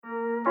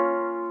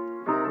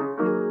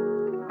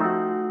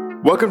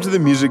Welcome to the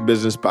Music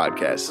Business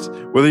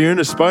Podcast. Whether you're an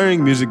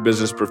aspiring music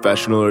business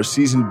professional or a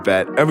seasoned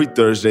vet, every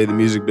Thursday, the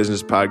Music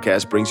Business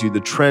Podcast brings you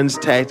the trends,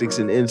 tactics,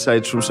 and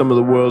insights from some of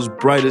the world's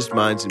brightest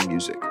minds in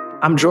music.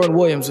 I'm Jordan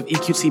Williams of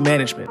EQT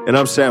Management. And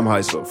I'm Sam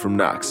Heisel from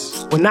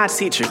Knox. We're not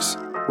teachers.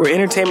 We're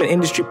entertainment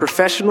industry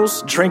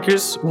professionals,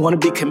 drinkers,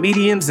 wannabe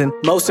comedians, and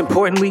most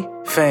importantly,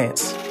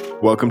 fans.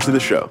 Welcome to the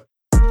show.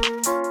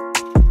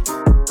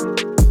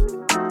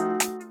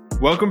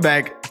 Welcome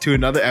back to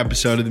another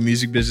episode of the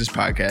Music Business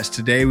Podcast.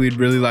 Today, we'd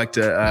really like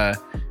to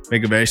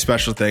make a very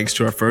special thanks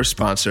to our first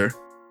sponsor.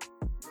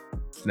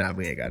 Nah,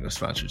 we ain't got no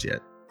sponsors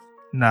yet.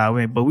 Nah,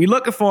 we ain't, but we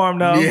looking for them,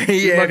 though. Yeah.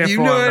 If you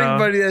know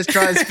anybody that's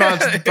trying to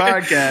sponsor the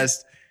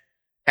podcast,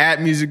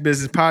 at Music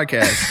Business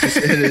Podcast, just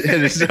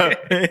hit us up.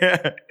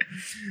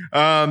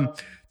 Yeah.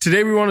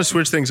 Today, we want to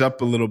switch things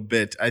up a little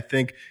bit. I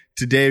think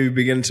today we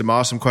begin some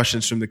awesome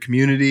questions from the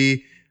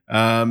community.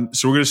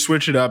 So we're going to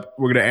switch it up.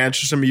 We're going to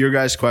answer some of your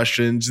guys'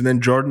 questions. And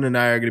then Jordan and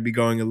I are going to be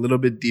going a little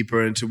bit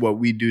deeper into what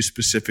we do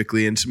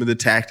specifically and some of the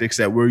tactics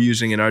that we're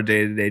using in our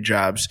day-to-day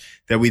jobs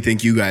that we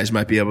think you guys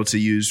might be able to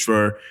use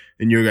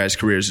in your guys'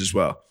 careers as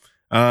well.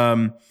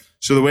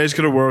 So the way it's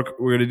going to work,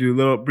 we're going to do a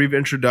little brief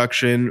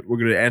introduction. We're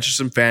going to answer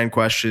some fan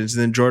questions.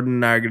 And then Jordan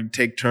and I are going to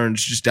take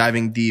turns just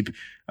diving deep,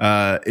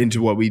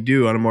 into what we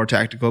do on a more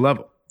tactical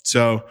level.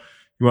 So,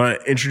 you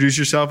want to introduce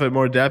yourself at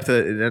more depth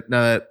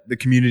now that the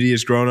community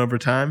has grown over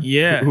time?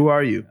 Yeah. Who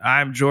are you?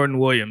 I'm Jordan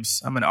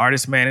Williams. I'm an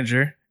artist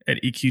manager at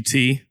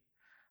EQT.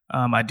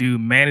 I do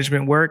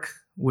management work,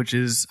 which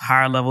is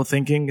higher level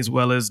thinking, as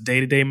well as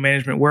day-to-day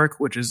management work,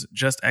 which is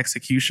just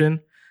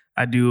execution.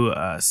 I do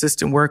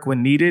assistant work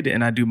when needed,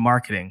 and I do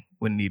marketing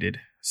when needed.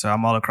 So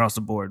I'm all across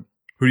the board.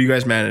 Who do you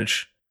guys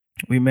manage?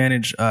 We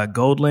manage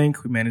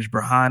GoldLink. We manage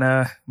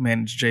Brahana. We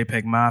manage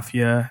JPEG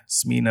Mafia,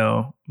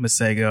 Smino,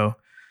 Masego,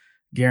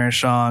 Garen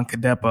Sean,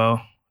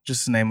 Cadepo,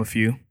 just to name a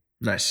few.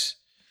 Nice.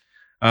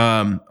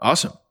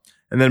 Awesome.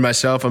 And then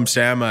myself, I'm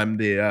Sam. I'm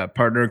the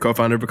partner and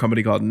co-founder of a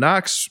company called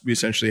Knox. We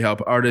essentially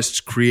help artists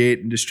create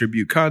and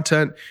distribute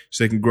content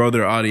so they can grow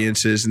their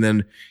audiences and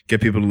then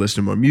get people to listen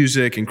to more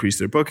music, increase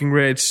their booking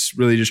rates,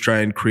 really just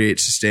try and create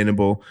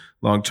sustainable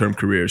long-term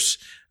careers.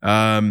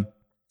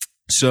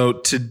 So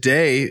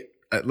today,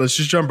 let's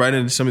just jump right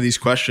into some of these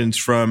questions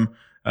from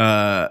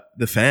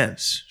the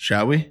fans,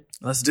 shall we?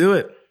 Let's do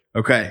it.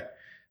 Okay.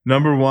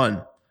 Number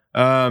one,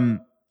 from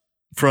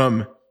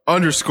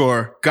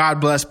 _ God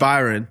bless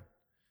Byron.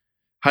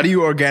 How do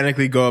you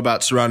organically go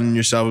about surrounding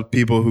yourself with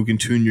people who can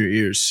tune your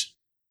ears?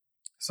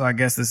 So I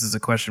guess this is a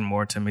question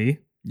more to me.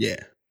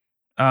 Yeah.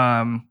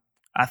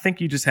 I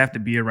think you just have to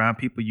be around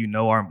people you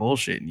know aren't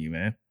bullshitting you,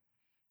 man.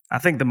 I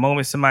think the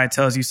moment somebody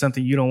tells you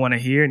something you don't want to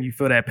hear and you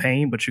feel that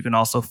pain, but you can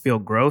also feel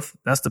growth,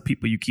 that's the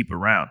people you keep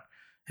around.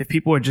 If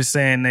people are just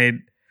saying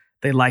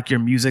they like your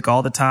music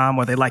all the time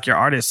or they like your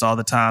artists all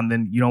the time,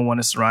 then you don't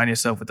want to surround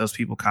yourself with those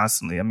people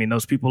constantly. I mean,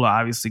 those people are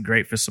obviously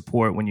great for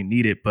support when you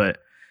need it, but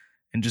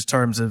in just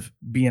terms of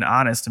being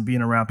honest and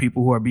being around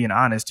people who are being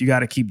honest, you got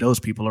to keep those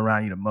people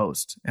around you the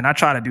most. And I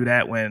try to do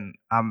that when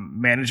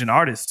I'm managing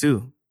artists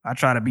too. I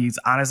try to be as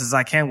honest as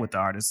I can with the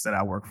artists that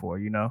I work for,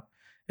 you know?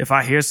 If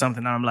I hear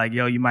something, I'm like,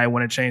 yo, you might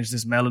want to change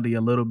this melody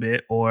a little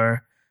bit,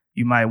 or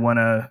you might want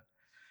to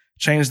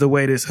change the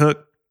way this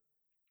hook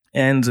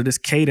ends or this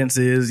cadence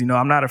is, you know,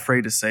 I'm not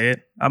afraid to say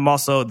it. I'm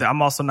also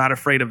not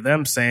afraid of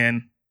them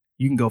saying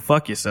you can go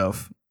fuck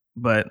yourself.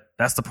 But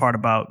that's the part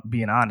about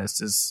being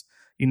honest, is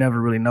you never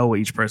really know what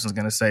each person's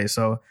going to say.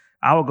 So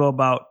I will go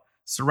about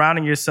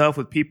surrounding yourself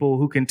with people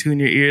who can tune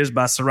your ears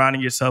by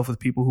surrounding yourself with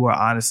people who are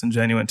honest and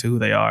genuine to who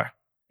they are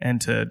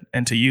and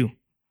to you.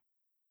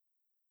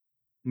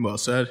 Well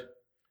said.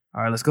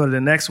 All right, let's go to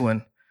the next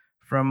one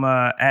from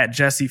at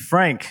Jesse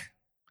Frank.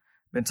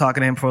 Been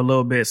talking to him for a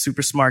little bit.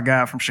 Super smart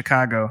guy from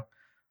Chicago.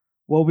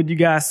 What would you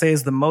guys say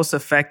is the most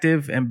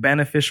effective and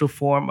beneficial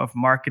form of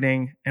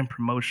marketing and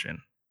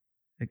promotion?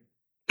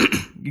 You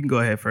can go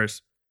ahead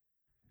first.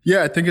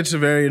 Yeah, I think it's a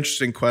very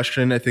interesting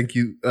question. I think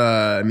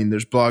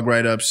there's blog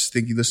write-ups. I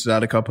think you listed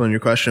out a couple in your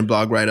question.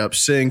 Blog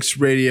write-ups,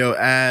 syncs, radio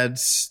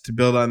ads to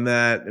build on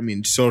that. I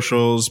mean,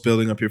 socials,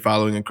 building up your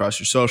following across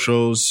your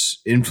socials,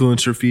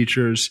 influencer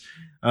features.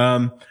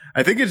 I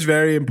think it's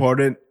very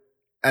important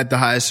at the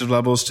highest of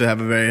levels to have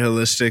a very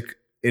holistic,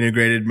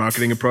 integrated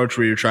marketing approach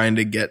where you're trying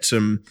to get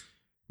some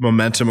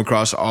momentum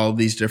across all of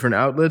these different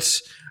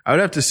outlets. I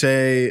would have to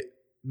say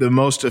the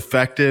most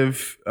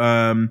effective,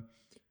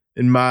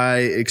 in my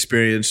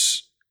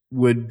experience,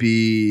 would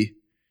be,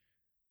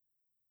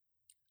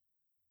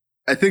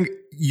 I think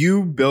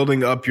you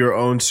building up your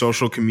own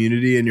social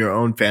community and your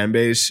own fan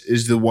base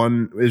is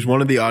one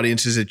of the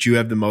audiences that you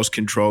have the most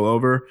control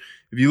over.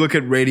 If you look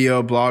at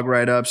radio, blog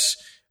write-ups,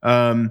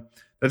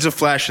 that's a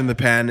flash in the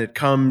pan. It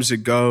comes,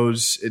 it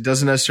goes. It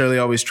doesn't necessarily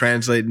always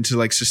translate into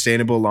like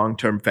sustainable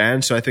long-term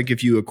fans. So I think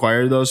if you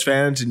acquire those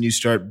fans and you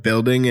start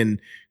building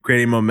and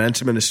creating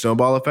momentum and a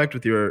snowball effect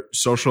with your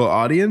social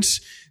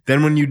audience,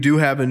 then when you do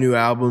have a new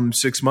album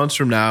 6 months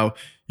from now,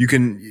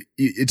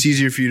 it's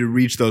easier for you to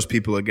reach those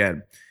people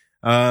again.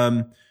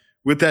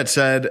 with that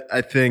said,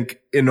 I think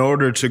in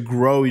order to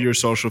grow your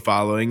social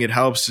following, it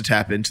helps to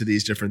tap into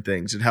these different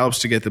things. It helps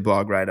to get the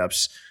blog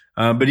write-ups.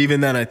 But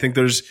even then, I think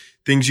there's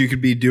things you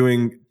could be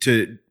doing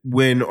to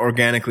win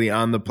organically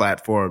on the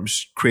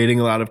platforms, creating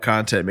a lot of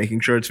content,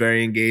 making sure it's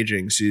very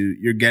engaging. So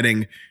you're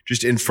getting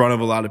just in front of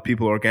a lot of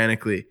people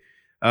organically.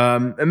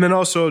 And then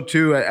also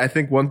too, I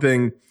think one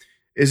thing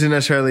isn't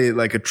necessarily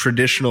like a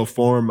traditional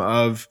form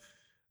of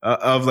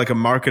like a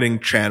marketing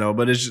channel,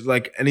 but it's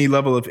like any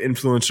level of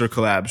influencer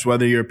collabs,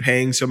 whether you're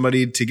paying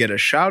somebody to get a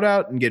shout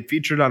out and get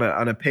featured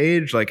on a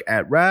page like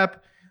at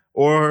Rap,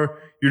 or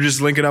you're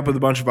just linking up with a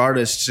bunch of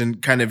artists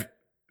and kind of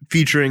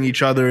featuring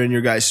each other in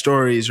your guys'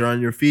 stories or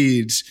on your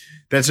feeds.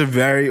 That's a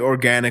very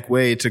organic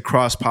way to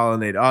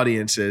cross-pollinate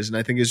audiences. And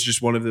I think it's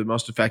just one of the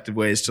most effective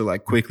ways to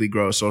like quickly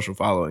grow a social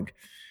following.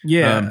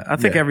 Yeah, I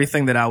think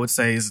everything that I would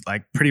say is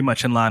like pretty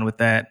much in line with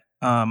that.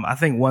 I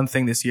think one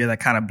thing this year that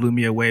kind of blew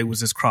me away was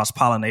this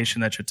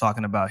cross-pollination that you're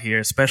talking about here,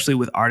 especially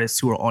with artists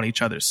who are on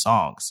each other's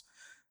songs.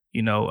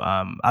 You know,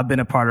 I've been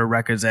a part of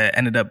records that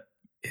ended up,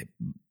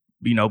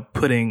 you know,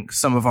 putting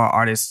some of our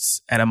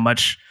artists at a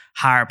much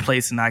higher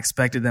place than I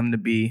expected them to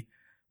be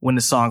when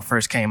the song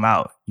first came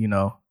out. You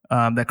know,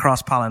 that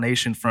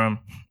cross-pollination from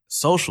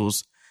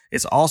socials,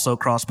 it's also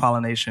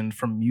cross-pollination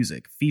from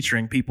music,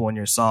 featuring people in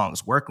your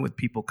songs, working with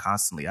people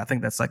constantly. I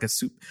think that's like a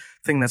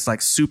thing that's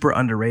like super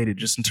underrated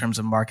just in terms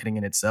of marketing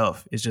in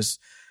itself. It's just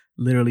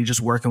literally just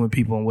working with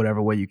people in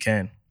whatever way you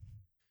can.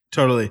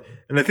 Totally.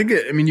 And I think,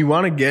 you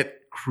want to get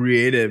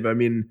creative. I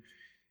mean,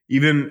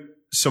 even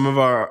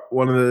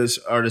one of those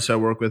artists I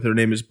work with, her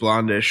name is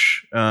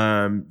Blondish.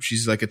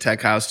 She's like a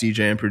tech house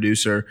DJ and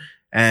producer,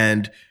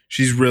 and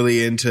she's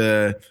really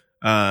into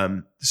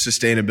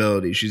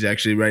sustainability. She's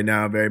actually right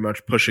now very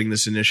much pushing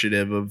this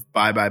initiative of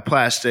bye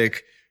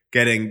plastic,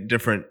 getting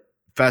different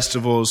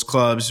festivals,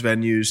 clubs,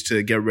 venues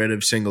to get rid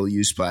of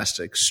single-use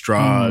plastic,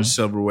 straws,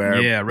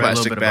 silverware,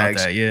 plastic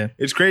bags. About that, yeah.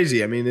 It's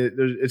crazy. I mean,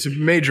 it's a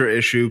major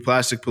issue.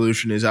 Plastic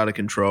pollution is out of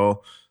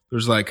control.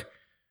 There's like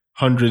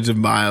hundreds of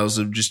miles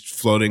of just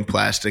floating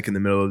plastic in the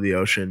middle of the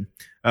ocean.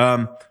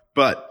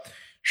 But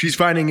she's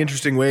finding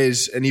interesting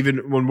ways. And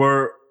even when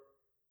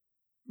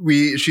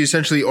she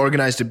essentially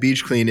organized a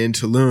beach clean in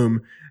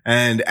Tulum.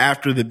 And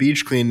after the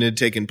beach clean had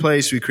taken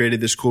place, we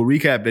created this cool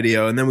recap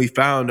video. And then we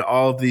found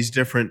all of these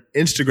different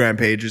Instagram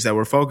pages that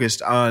were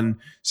focused on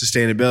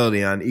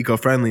sustainability, on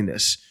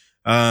eco-friendliness.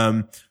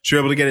 So we were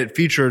able to get it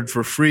featured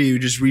for free. We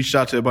just reached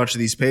out to a bunch of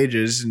these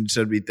pages and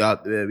said, we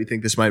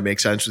think this might make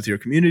sense with your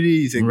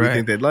community. We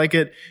think they'd like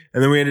it.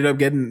 And then we ended up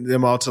getting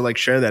them all to like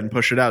share that and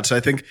push it out. So I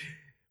think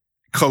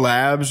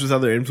collabs with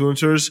other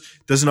influencers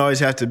doesn't always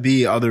have to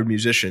be other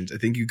musicians. I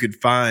think you could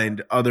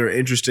find other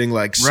interesting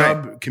like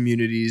sub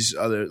communities,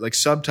 other like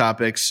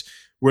subtopics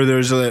where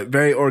there's a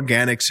very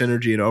organic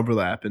synergy and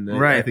overlap. And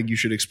I think you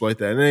should exploit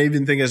that. And I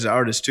even think as an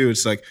artist too,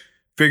 it's like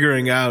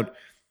figuring out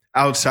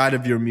outside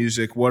of your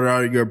music, what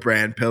are your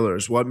brand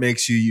pillars? What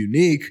makes you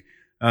unique?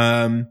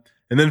 And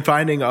then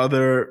finding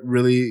other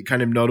really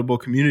kind of notable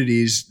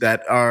communities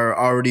that are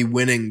already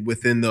winning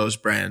within those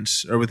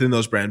brands or within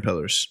those brand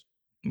pillars.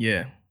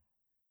 Yeah.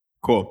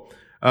 Cool.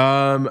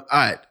 All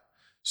right.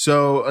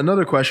 So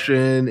another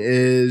question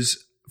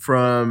is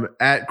from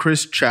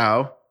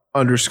 @ChrisChow_.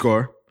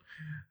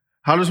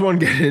 How does one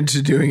get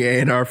into doing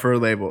A&R for a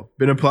label?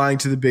 Been applying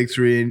to the big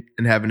three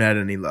and haven't had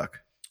any luck.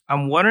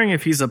 I'm wondering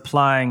if he's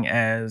applying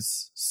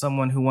as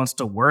someone who wants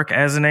to work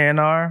as an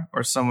A&R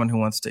or someone who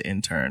wants to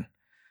intern.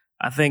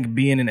 I think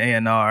being an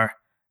A&R,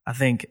 I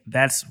think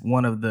that's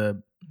one of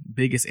the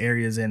biggest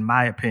areas, in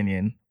my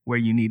opinion, where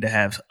you need to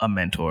have a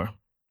mentor.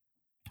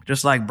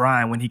 Just like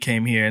Brian, when he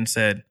came here and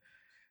said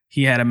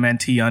he had a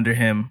mentee under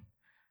him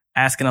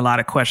asking a lot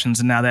of questions,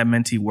 and now that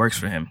mentee works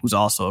for him, who's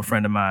also a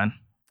friend of mine.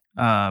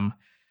 I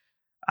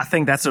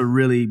think that's a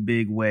really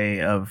big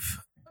way of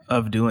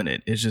doing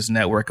it. It's just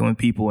networking with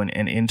people and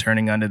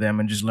interning under them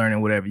and just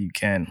learning whatever you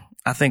can.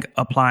 I think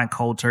applying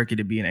cold turkey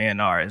to be an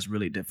A&R is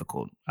really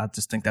difficult. I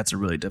just think that's a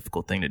really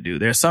difficult thing to do.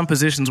 There are some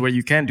positions where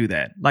you can do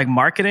that. Like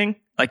marketing,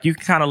 like you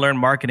can kind of learn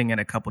marketing in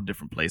a couple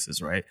different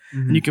places, right?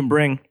 Mm-hmm. And you can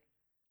bring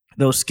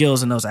those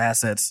skills and those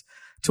assets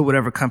to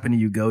whatever company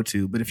you go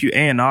to. But if you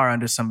A&R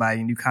under somebody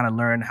and you kind of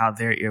learn how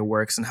their ear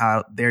works and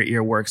how their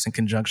ear works in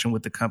conjunction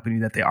with the company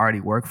that they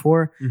already work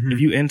for, if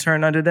you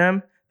intern under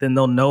them, then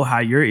they'll know how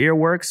your ear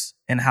works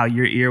and how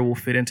your ear will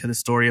fit into the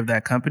story of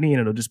that company,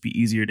 and it'll just be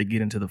easier to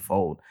get into the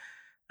fold.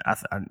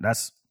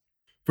 That's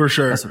for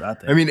sure. That's what I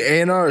think. I mean,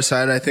 A&R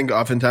aside, I think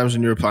oftentimes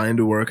when you're applying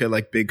to work at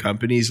like big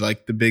companies,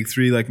 like the big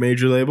three, like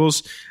major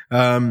labels,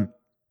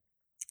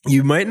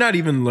 you might not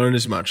even learn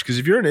as much, because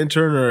if you're an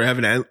intern or have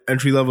an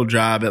entry level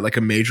job at like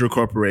a major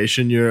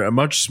corporation, you're a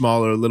much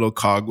smaller little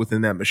cog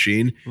within that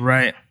machine.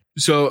 Right.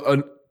 So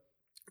an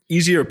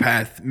easier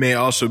path may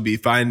also be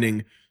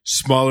finding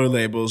smaller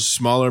labels,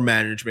 smaller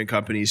management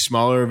companies,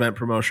 smaller event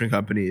promotion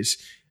companies,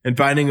 and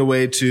finding a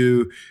way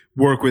to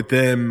work with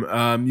them.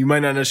 You might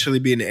not necessarily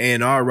be an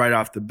A&R right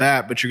off the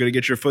bat, but you're going to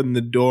get your foot in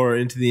the door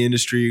into the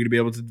industry. You're going to be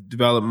able to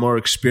develop more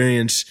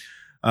experience,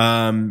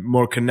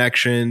 more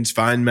connections,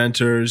 find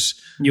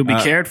mentors. You'll be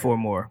cared for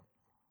more.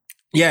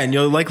 Yeah, and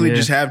you'll likely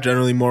just have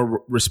generally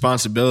more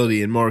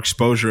responsibility and more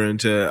exposure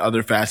into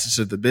other facets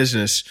of the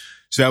business.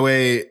 So that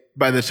way,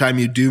 by the time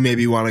you do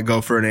maybe want to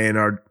go for an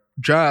A&R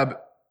job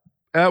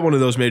at one of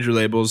those major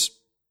labels,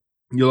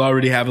 you'll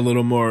already have a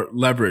little more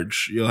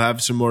leverage. You'll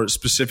have some more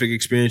specific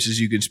experiences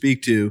you can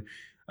speak to,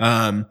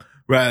 rather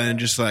than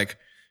just like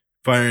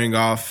firing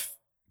off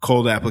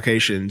cold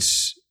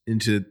applications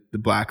into the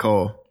black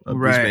hole of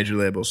these major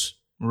labels.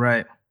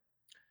 Right.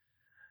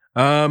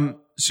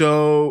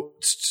 So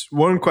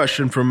one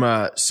question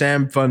from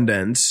Sam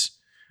Fundens.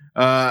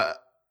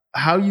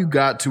 How you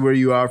got to where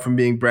you are from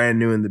being brand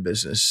new in the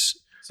business?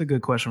 It's a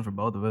good question for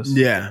both of us.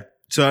 Yeah.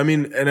 So, I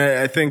mean, and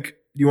I think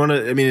you want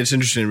to, I mean, it's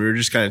interesting. We were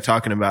just kind of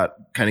talking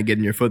about kind of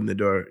getting your foot in the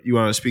door. You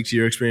want to speak to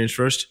your experience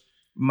first?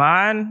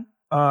 Mine,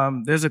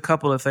 there's a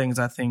couple of things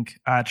I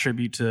think I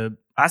attribute to,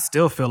 I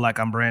still feel like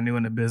I'm brand new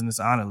in the business,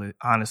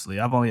 honestly.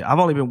 I've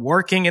only been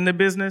working in the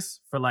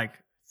business for like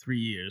 3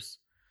 years.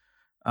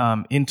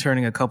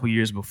 Interning a couple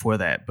years before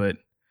that, but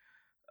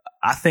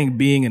I think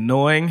being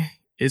annoying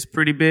is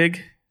pretty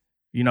big.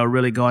 You know,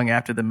 really going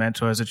after the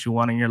mentors that you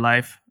want in your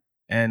life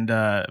and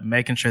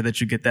making sure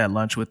that you get that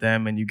lunch with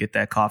them and you get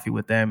that coffee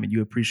with them and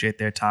you appreciate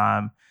their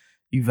time,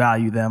 you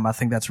value them. I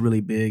think that's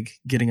really big,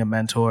 getting a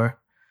mentor.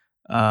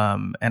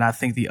 And I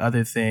think the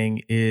other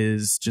thing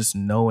is just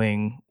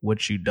knowing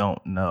what you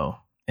don't know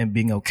and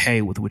being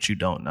okay with what you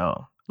don't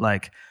know.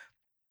 Like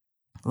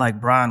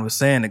Brian was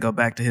saying, to go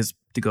back to his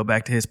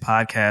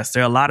podcast,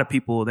 there are a lot of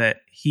people that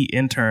he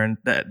interned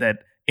that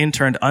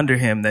interned under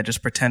him that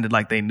just pretended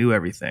like they knew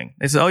everything.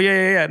 They said, "Oh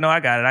yeah, no, I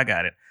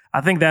got it."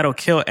 I think that'll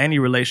kill any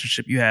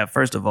relationship you have,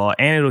 first of all,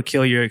 and it'll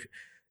kill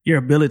your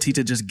ability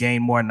to just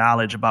gain more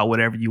knowledge about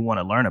whatever you want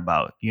to learn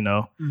about, you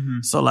know? Mm-hmm.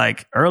 So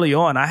like early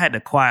on, I had to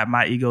quiet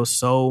my ego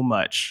so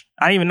much.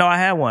 I didn't even know I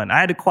had one. I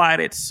had to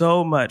quiet it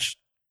so much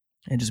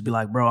and just be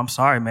like, bro, I'm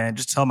sorry, man.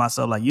 Just tell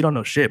myself like, you don't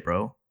know shit,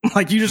 bro.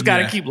 Like you just got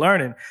to keep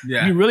learning.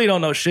 Yeah. You really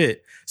don't know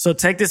shit. So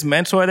take this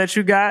mentor that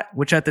you got,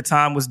 which at the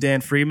time was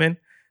Dan Freeman,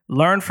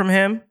 learn from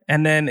him.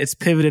 And then it's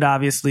pivoted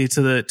obviously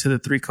to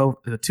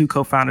the two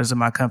co-founders of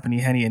my company,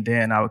 Henny and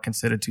Dan. I would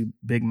consider two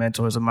big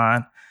mentors of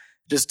mine.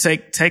 Just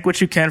take what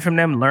you can from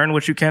them, learn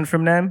what you can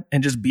from them,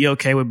 and just be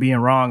okay with being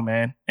wrong,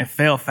 man. And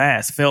fail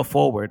fast, fail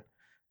forward.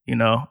 You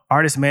know,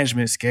 artist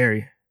management is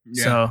scary.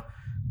 Yeah. So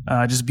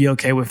just be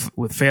okay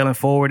with failing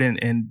forward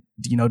and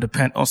you know,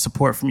 depend on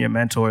support from your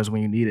mentors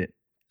when you need it.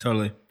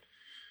 Totally.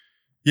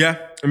 Yeah.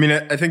 I mean,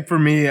 I think for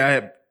me,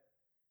 I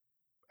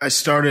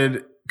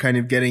started kind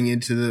of getting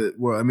into the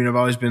world. I mean, I've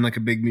always been like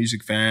a big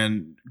music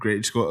fan,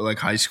 grade school, like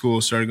high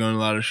school, started going to a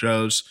lot of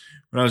shows.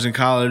 When I was in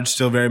college,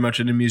 still very much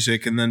into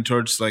music. And then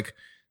towards like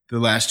the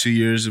last 2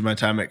 years of my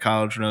time at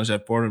college, when I was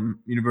at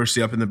Fordham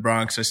University up in the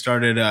Bronx, I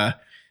started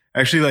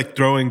actually like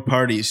throwing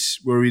parties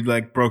where we'd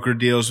like broker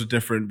deals with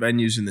different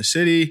venues in the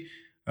city.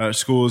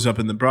 School is up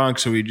in the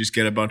Bronx, so we just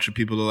get a bunch of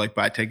people to like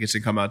buy tickets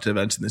and come out to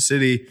events in the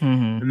city.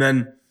 Mm-hmm. And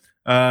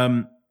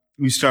then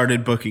we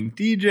started booking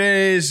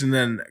DJs, and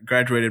then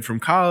graduated from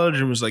college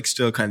and was like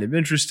still kind of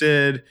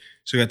interested.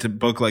 So I got to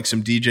book like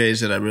some DJs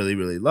that I really,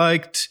 really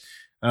liked.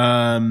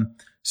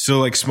 Still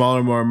like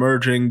smaller, more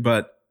emerging,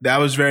 but that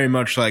was very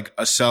much like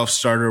a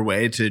self-starter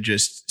way to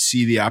just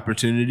see the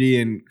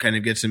opportunity and kind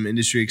of get some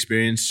industry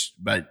experience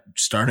by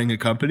starting a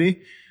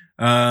company.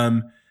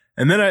 And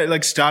then I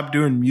like stopped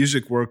doing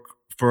music work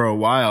for a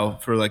while,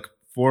 for like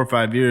 4 or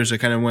 5 years. I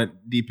kind of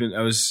went deep in,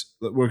 I was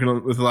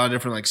working with a lot of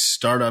different like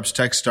startups,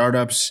 tech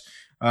startups,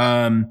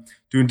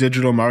 doing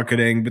digital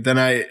marketing. But then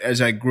as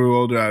I grew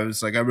older, I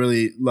was like, I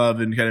really love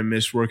and kind of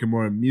miss working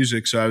more in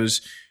music. So I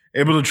was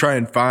able to try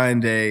and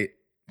find a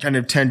kind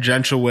of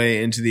tangential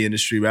way into the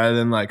industry rather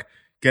than like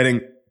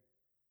getting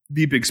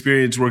deep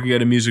experience working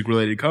at a music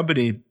related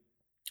company.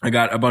 I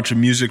got a bunch of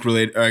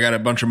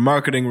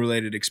marketing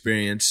related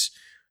experience,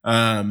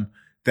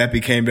 that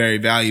became very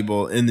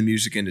valuable in the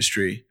music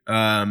industry.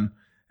 And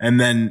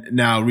then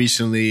now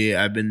recently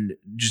I've been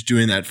just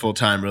doing that full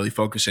time, really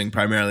focusing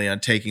primarily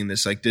on taking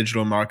this like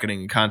digital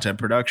marketing and content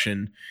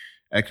production,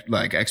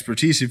 like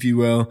expertise, if you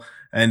will,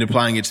 and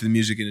applying it to the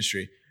music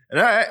industry. And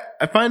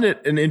I find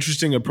it an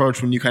interesting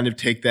approach when you kind of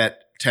take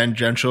that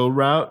tangential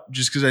route,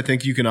 just because I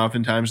think you can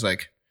oftentimes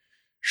like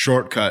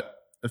shortcut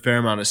a fair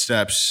amount of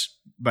steps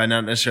by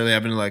not necessarily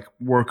having to like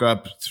work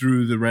up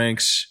through the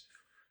ranks.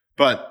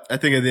 But I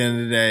think at the end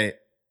of the day,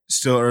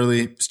 still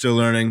early, still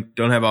learning,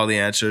 don't have all the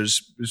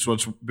answers. It's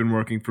what's been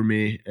working for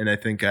me. And I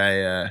think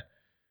I'm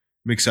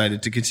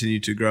excited to continue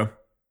to grow.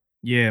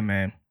 Yeah,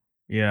 man.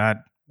 Yeah,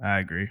 I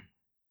agree.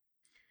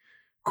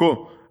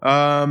 Cool.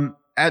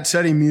 At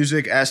SETI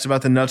Music asked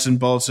about the nuts and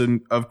bolts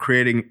of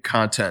creating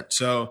content.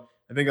 So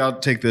I think I'll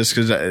take this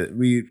because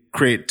we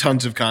create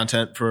tons of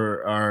content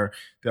for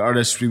the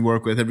artists we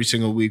work with. Every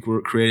single week,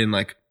 we're creating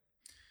like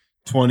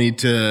 20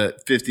 to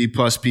 50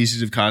 plus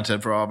pieces of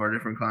content for all of our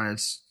different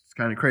clients. It's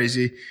kind of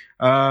crazy.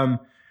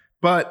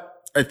 But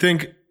I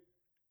think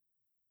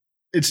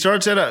it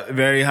starts at a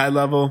very high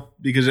level,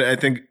 because I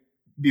think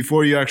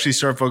before you actually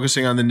start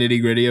focusing on the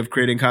nitty gritty of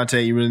creating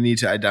content, you really need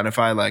to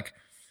identify like,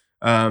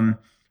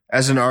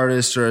 as an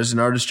artist or as an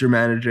artist you're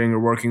managing or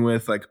working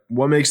with, like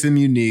what makes them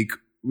unique?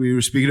 We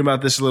were speaking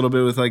about this a little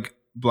bit with like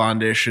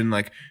Blondish and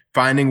like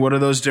finding what are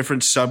those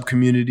different sub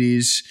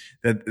communities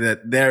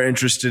that they're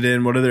interested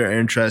in. What are their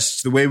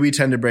interests? The way we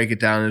tend to break it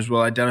down is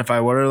we'll identify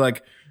what are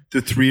like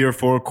the 3 or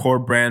 4 core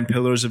brand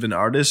pillars of an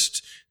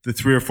artist, the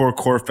 3 or 4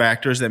 core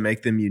factors that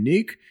make them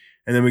unique.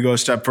 And then we go a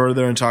step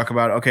further and talk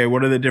about, okay,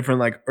 what are the different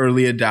like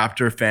early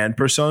adopter fan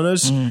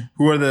personas?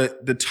 Who are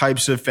the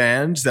types of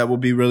fans that will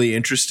be really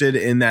interested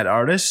in that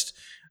artist?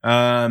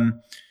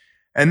 And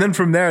then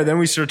from there, then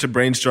we start to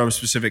brainstorm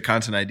specific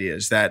content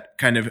ideas that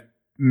kind of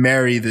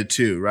marry the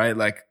two, right?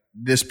 Like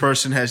this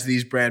person has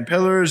these brand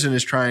pillars and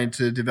is trying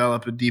to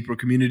develop a deeper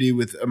community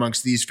with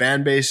amongst these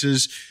fan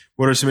bases.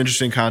 What are some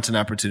interesting content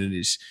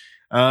opportunities?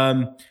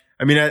 I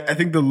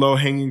think the low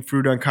hanging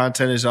fruit on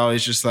content is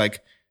always just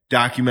like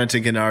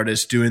documenting an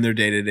artist doing their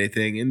day-to-day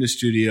thing in the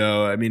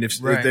studio. I mean, if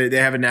they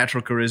have a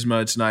natural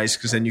charisma, it's nice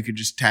because then you could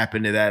just tap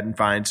into that and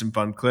find some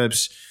fun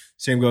clips.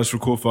 Same goes for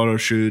cool photo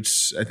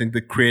shoots. I think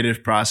the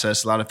creative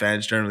process, a lot of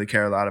fans generally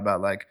care a lot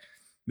about like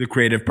the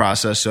creative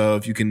process. So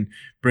if you can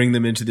bring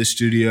them into the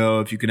studio,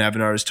 if you can have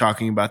an artist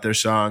talking about their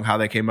song, how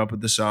they came up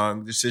with the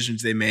song,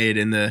 decisions they made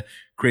in the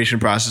creation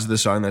process of the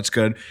song, that's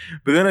good.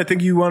 But then I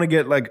think you want to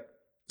get like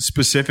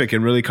specific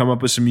and really come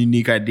up with some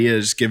unique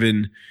ideas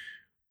given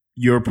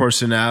your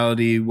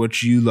personality,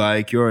 what you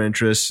like, your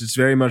interests. It's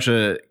very much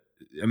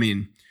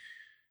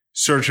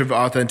search of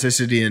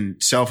authenticity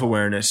and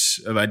self-awareness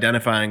of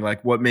identifying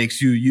like what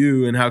makes you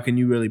you and how can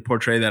you really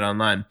portray that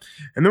online.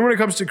 And then when it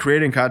comes to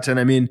creating content,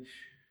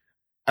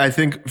 I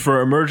think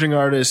for emerging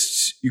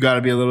artists, you got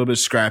to be a little bit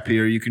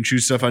scrappier. You can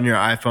choose stuff on your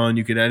iPhone.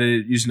 You can edit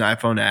it using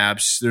iPhone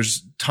apps.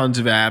 There's tons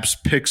of apps.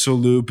 Pixel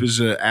Loop is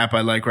an app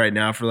I like right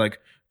now for like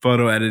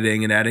photo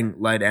editing and adding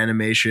light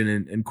animation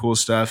and cool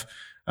stuff.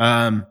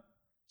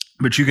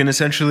 But you can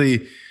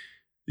essentially,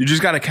 you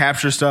just got to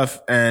capture stuff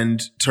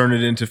and turn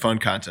it into fun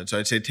content. So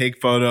I'd say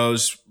take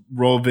photos,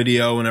 roll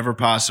video whenever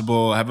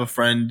possible, have a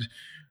friend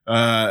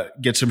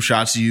get some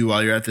shots of you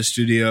while you're at the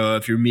studio.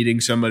 If you're meeting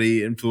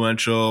somebody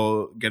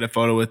influential, get a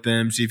photo with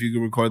them, see if you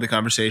can record the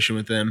conversation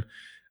with them.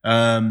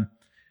 And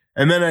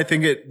then I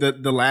think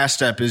the last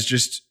step is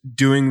just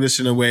doing this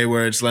in a way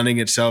where it's lending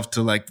itself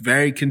to like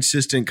very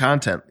consistent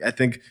content. I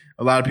think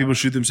a lot of people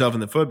shoot themselves in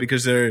the foot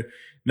because they're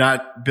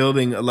not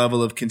building a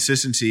level of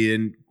consistency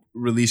in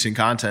releasing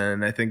content.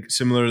 And I think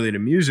similarly to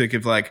music,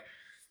 if like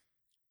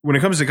when it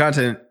comes to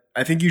content,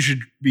 I think you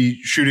should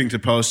be shooting to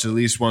post at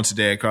least once a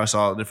day across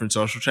all different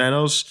social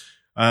channels.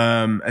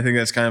 I think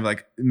that's kind of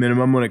like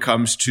minimum when it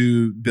comes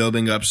to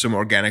building up some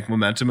organic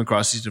momentum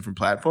across these different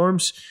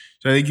platforms.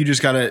 So I think you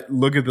just got to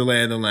look at the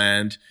lay of the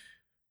land,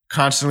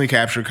 constantly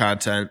capture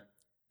content,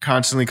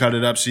 constantly cut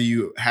it up so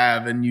you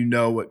have and you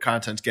know what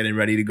content's getting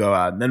ready to go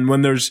out. And then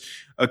when there's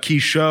a key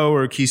show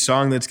or a key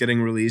song that's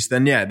getting released,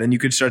 then you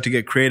could start to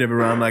get creative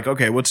around like,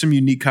 okay, what's some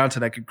unique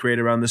content I could create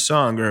around this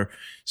song or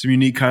some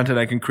unique content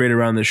I can create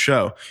around this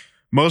show.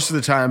 Most of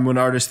the time when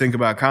artists think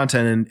about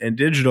content and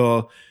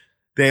digital,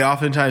 they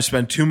oftentimes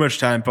spend too much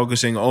time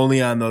focusing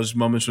only on those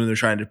moments when they're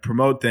trying to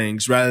promote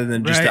things rather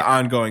than just the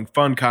ongoing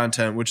fun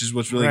content, which is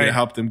what's really going to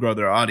help them grow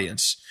their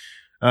audience.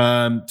 So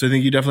I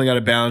think you definitely got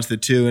to balance the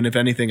two. And if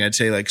anything, I'd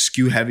say like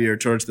skew heavier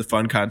towards the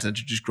fun content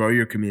to just grow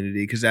your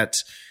community. Cause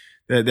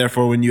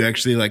therefore when you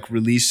actually like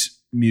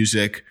release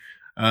music,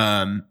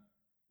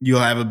 you'll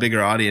have a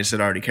bigger audience that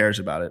already cares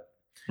about it.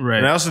 Right.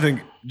 And I also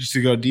think just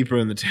to go deeper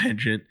in the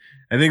tangent,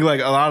 I think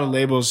like a lot of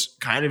labels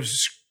kind of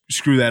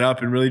screw that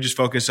up and really just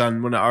focus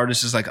on when an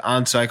artist is like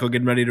on cycle,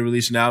 getting ready to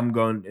release an album,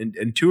 going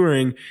and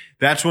touring.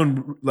 That's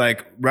when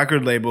like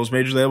record labels,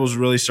 major labels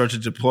really start to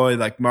deploy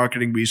like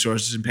marketing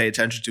resources and pay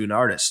attention to an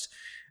artist.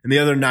 And the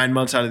other 9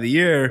 months out of the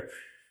year,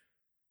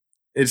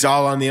 it's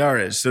all on the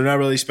artist. They're not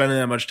really spending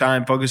that much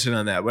time focusing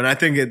on that. When I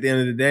think at the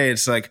end of the day,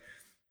 it's like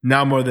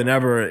now more than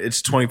ever,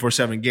 it's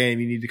 24/7 game.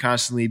 You need to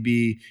constantly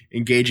be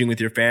engaging with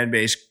your fan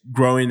base,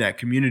 growing that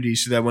community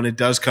so that when it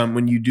does come,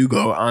 when you do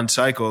go on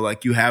cycle,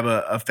 like you have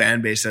a fan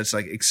base that's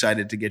like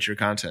excited to get your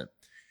content.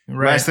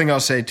 Right. Last thing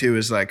I'll say too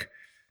is like,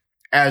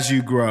 as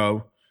you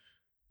grow,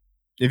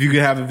 if you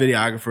could have a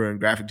videographer and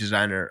graphic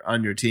designer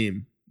on your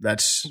team,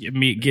 that's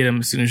get them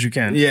as soon as you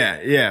can.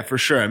 Yeah, for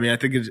sure. I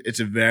think it's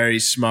a very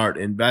smart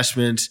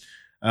investment.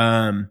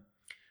 I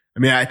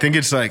think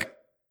it's like,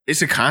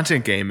 it's a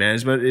content game, man.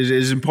 But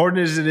as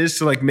important as it is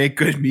to like make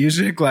good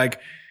music, like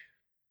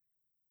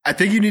I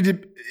think you need to,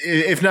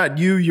 if not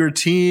you, your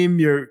team,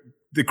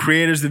 the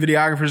creators, the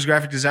videographers,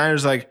 graphic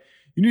designers, like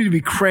you need to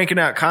be cranking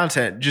out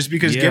content just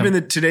because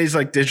given today's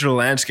like digital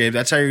landscape,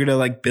 that's how you're going to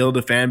like build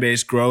a fan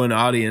base, grow an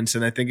audience.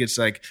 And I think it's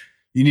like,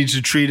 you need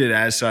to treat it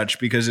as such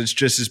because it's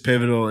just as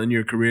pivotal in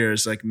your career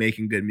as like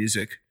making good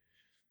music.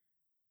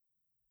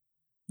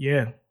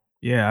 Yeah.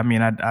 Yeah.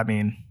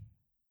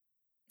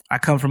 I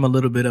come from a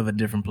little bit of a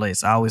different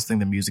place. I always think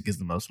the music is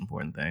the most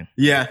important thing.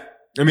 Yeah.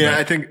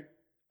 I think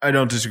I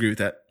don't disagree with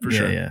that for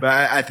sure. Yeah.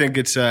 But I think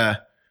it's, I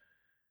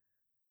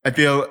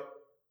feel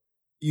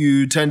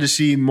you tend to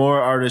see more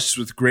artists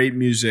with great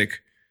music,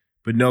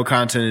 but no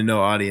content and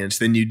no audience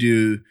than you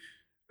do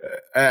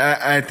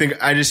I think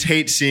I just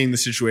hate seeing the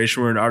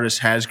situation where an artist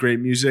has great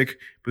music,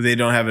 but they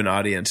don't have an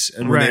audience.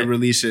 And when they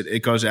release it, it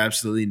goes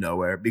absolutely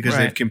nowhere because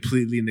they've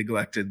completely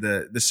neglected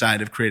the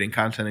side of creating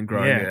content and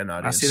growing an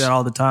audience. I see that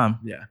all the time.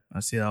 Yeah. I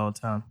see that all the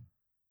time.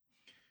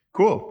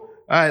 Cool. All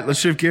right, let's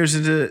shift gears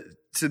into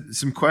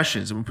some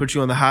questions. I'm going to put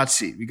you on the hot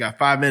seat. We got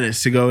 5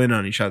 minutes to go in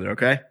on each other,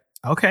 okay?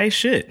 Okay,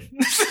 shit.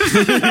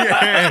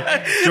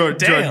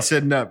 Jordan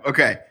setting up.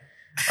 Okay.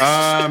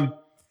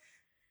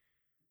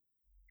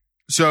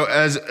 So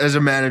as a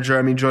manager,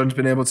 I mean, Jordan's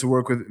been able to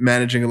work with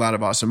managing a lot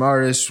of awesome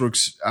artists,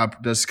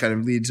 does kind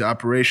of leads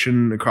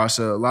operation across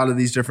a lot of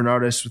these different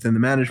artists within the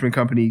management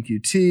company,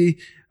 EQT.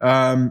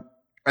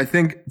 I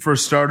think for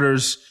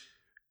starters,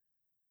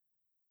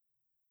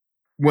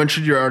 when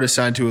should your artist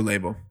sign to a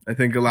label? I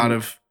think a lot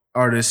of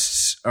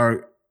artists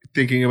are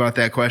thinking about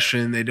that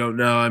question. They don't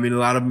know. I mean, a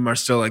lot of them are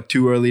still like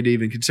too early to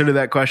even consider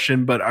that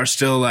question, but are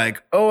still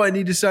like, oh, I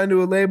need to sign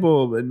to a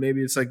label. And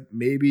maybe it's like,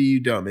 maybe you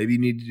don't. Maybe you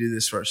need to do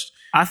this first.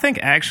 I think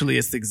actually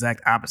it's the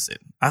exact opposite.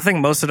 I think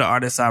most of the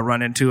artists I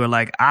run into are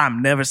like,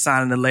 I'm never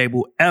signing a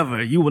label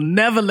ever. You will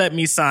never let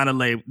me sign a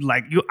label.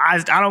 Like I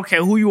don't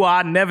care who you are.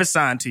 I never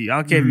sign to you. I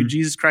don't care if you're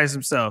Jesus Christ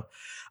himself.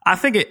 I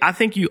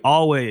think you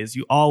always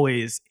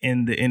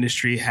in the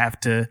industry have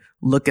to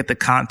look at the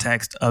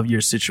context of your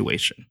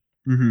situation.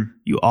 Mm-hmm.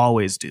 You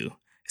always do.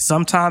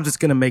 Sometimes it's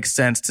going to make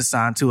sense to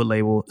sign to a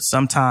label.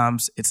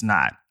 Sometimes it's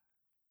not.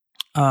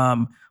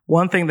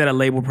 One thing that a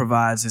label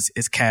provides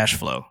is cash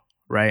flow,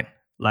 right?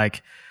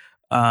 Like,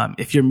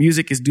 if your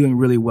music is doing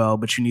really well,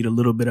 but you need a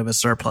little bit of a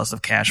surplus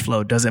of cash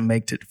flow, does it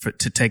make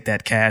to take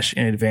that cash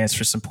in advance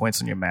for some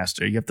points on your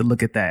master? You have to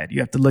look at that. You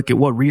have to look at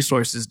what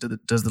resources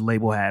does the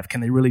label have? Can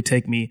they really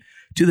take me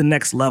to the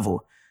next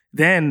level?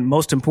 Then,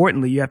 most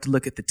importantly, you have to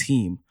look at the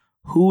team.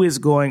 Who's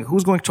going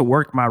to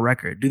work my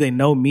record? Do they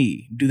know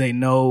me? Do they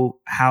know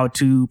how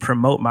to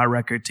promote my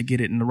record to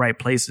get it in the right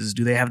places?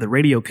 Do they have the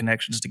radio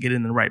connections to get it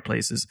in the right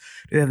places?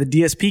 Do they have the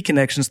DSP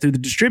connections through the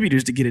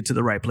distributors to get it to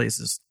the right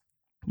places?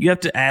 You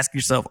have to ask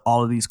yourself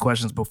all of these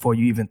questions before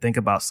you even think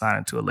about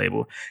signing to a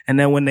label. And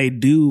then when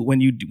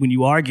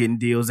you are getting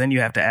deals, then you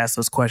have to ask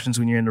those questions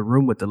when you're in the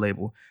room with the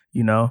label,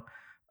 you know?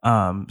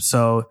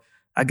 So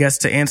I guess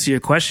to answer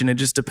your question, it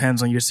just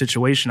depends on your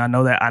situation. I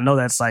know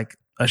that's like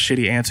a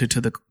shitty answer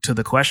to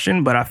the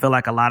question, but I feel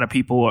like a lot of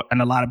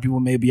people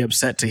may be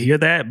upset to hear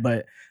that,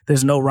 but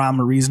there's no rhyme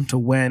or reason to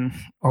when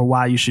or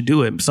why you should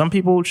do it. Some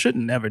people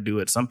shouldn't never do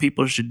it. Some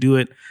people should do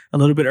it a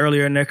little bit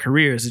earlier in their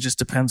careers. It just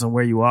depends on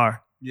where you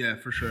are. Yeah,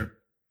 for sure.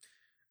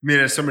 I mean,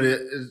 as somebody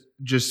that is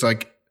just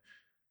like,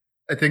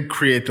 I think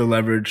create the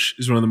leverage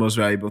is one of the most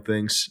valuable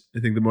things. I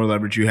think the more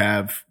leverage you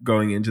have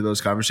going into those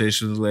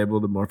conversations with the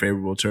label, the more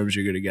favorable terms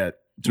you're going to get.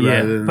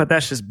 But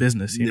that's just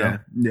business, you know?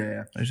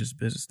 Yeah. That's just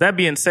business. That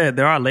being said,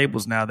 there are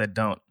labels now that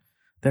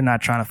they're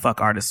not trying to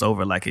fuck artists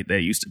over like they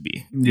used to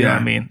be. You know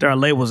what I mean? There are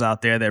labels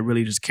out there that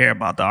really just care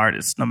about the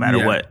artists no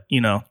matter what,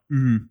 you know?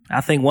 Mm-hmm.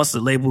 I think once the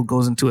label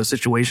goes into a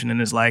situation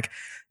and is like,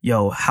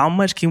 yo, how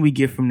much can we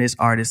get from this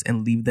artist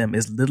and leave them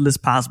as little as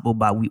possible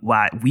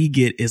why we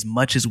get as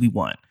much as we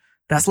want?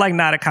 That's like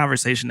not a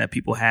conversation that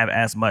people have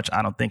as much,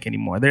 I don't think,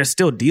 anymore. There's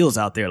still deals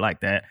out there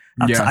like that.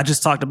 I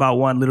just talked about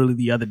one literally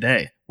the other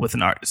day with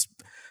an artist.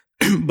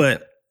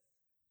 But,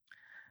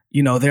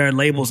 you know, there are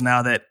labels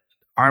now that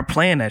aren't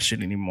playing that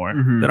shit anymore,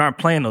 that aren't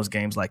playing those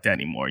games like that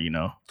anymore, you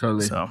know?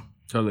 Totally.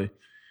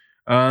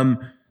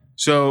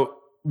 So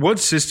what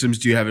systems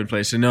do you have in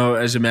place? I know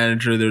as a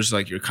manager, there's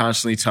like, you're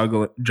constantly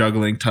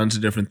juggling tons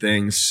of different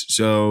things.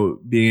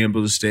 So being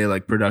able to stay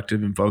like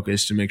productive and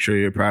focused to make sure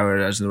you're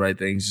prioritizing the right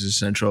things is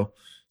essential.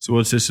 So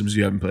what systems do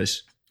you have in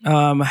place?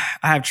 I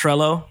have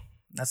Trello.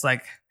 That's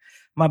like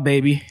my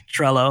baby,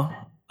 Trello.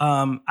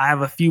 I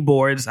have a few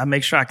boards. I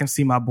make sure I can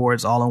see my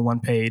boards all on one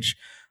page.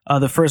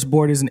 The first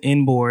board is an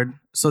in board.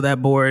 So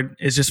that board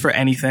is just for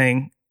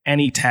anything,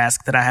 any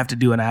task that I have to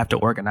do and I have to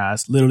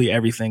organize. Literally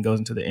everything goes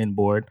into the in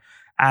board.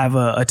 I have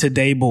a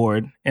today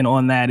board, and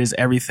on that is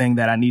everything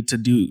that I need to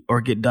do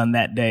or get done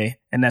that day.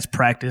 And that's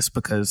practice,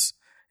 because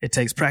it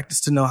takes practice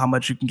to know how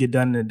much you can get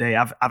done in a day.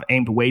 I've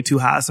aimed way too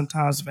high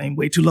sometimes. I've aimed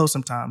way too low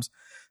sometimes.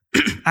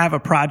 I have a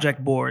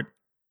project board,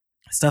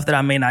 stuff that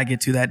I may not get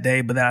to that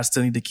day, but that I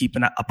still need to keep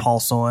a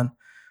pulse on.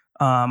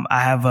 I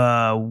have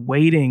a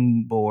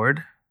waiting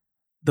board.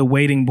 The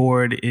waiting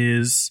board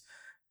is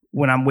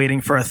when I'm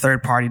waiting for a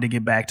third party to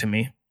get back to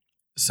me.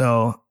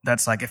 So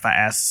that's like if I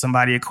ask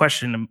somebody a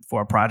question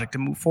for a project to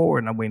move forward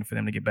and I'm waiting for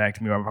them to get back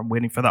to me, or if I'm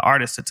waiting for the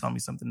artist to tell me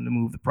something to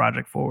move the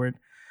project forward.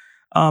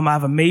 I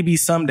have a maybe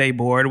someday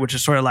board, which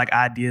is sort of like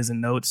ideas and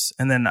notes.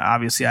 And then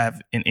obviously I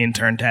have an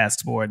intern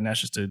tasks board, and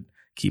that's just to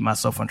keep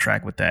myself on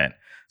track with that.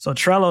 So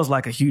Trello is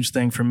like a huge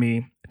thing for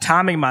me.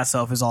 Timing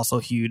myself is also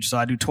huge. So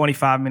I do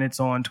 25 minutes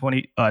on,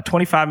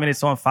 25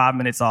 minutes on, 5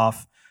 minutes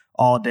off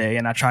all day.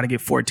 And I try to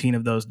get 14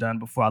 of those done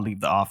before I leave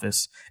the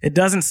office. It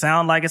doesn't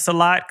sound like it's a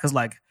lot, because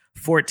like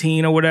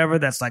 14 or whatever,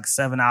 that's like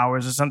 7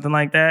 hours or something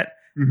like that.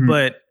 Mm-hmm.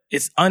 But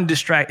it's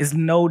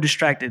no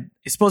distracted.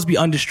 It's supposed to be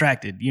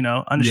undistracted,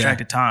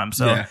 undistracted time.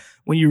 So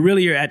when you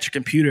really are at your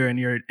computer and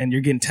you're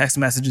getting text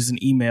messages and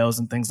emails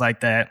and things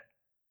like that,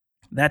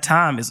 that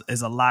time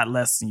is a lot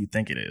less than you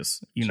think it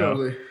is,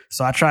 Totally.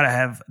 So I try to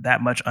have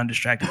that much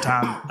undistracted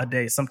time a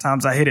day.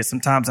 Sometimes I hit it,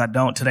 sometimes I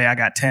don't. Today I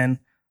got 10.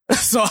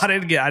 So I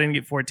didn't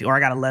get 14, or I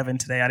got 11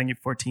 today. I didn't get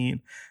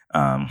 14.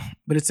 But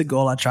it's a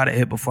goal I try to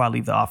hit before I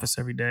leave the office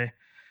every day.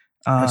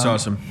 That's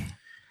awesome.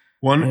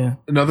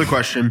 Another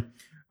question.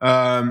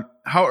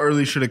 How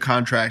early should a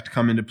contract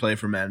come into play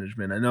for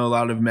management? I know a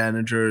lot of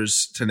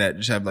managers today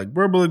just have like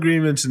verbal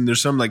agreements, and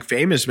there's some like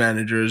famous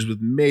managers with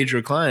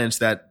major clients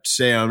that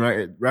say on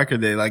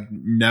record they like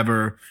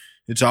never.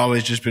 It's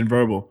always just been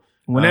verbal.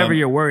 Whenever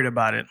you're worried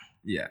about it,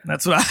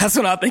 that's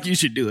what I think you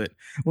should do it.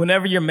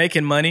 Whenever you're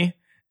making money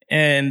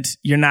and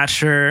you're not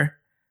sure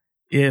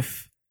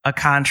if a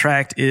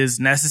contract is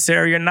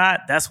necessary or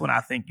not, that's when I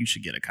think you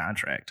should get a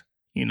contract.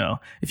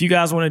 If you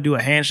guys want to do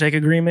a handshake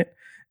agreement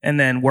and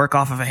then work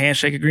off of a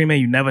handshake agreement,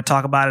 you never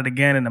talk about it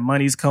again, and the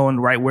money's going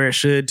right where it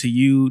should, to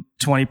you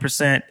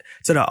 20%,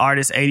 to the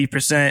artist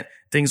 80%,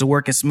 things are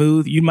working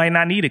smooth, you might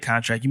not need a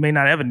contract. You may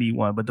not ever need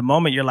one. But the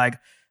moment you're like,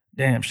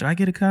 damn, should I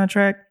get a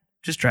contract?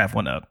 Just draft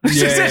one up.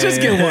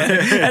 Just get one.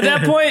 At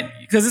that point,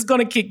 because it's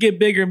going to get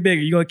bigger and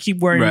bigger. You're going to keep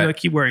worrying. You're going to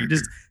keep worrying.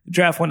 Just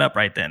draft one up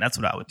right then. That's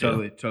what I would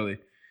do. Totally.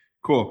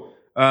 Cool.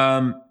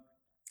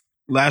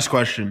 Last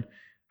question.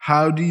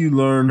 How do you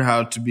learn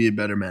how to be a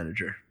better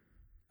manager?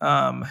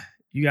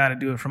 You got to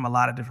do it from a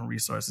lot of different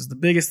resources. The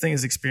biggest thing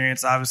is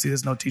experience. Obviously,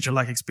 there's no teacher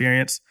like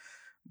experience.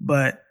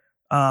 But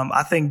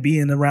I think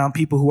being around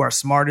people who are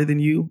smarter than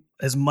you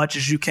as much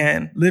as you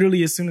can.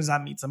 Literally, as soon as I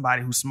meet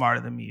somebody who's smarter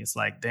than me, it's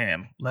like,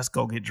 damn, let's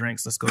go get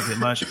drinks. Let's go get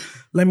lunch.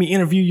 Let me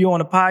interview you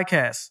on a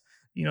podcast.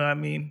 You know what I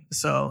mean?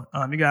 So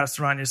you got to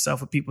surround yourself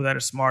with people that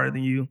are smarter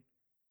than you.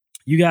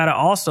 You got to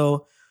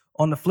also,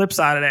 on the flip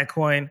side of that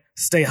coin,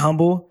 stay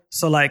humble.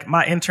 So like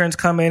my interns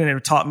come in and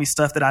it taught me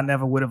stuff that I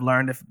never would have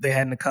learned if they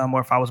hadn't come or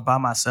if I was by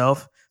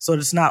myself. So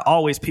it's not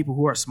always people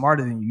who are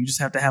smarter than you. You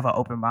just have to have an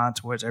open mind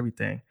towards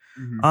everything.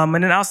 Mm-hmm.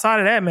 And then outside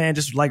of that, man,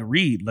 just like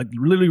read, like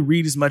literally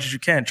read as much as you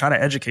can. Try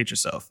to educate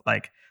yourself.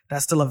 Like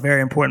that's still a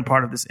very important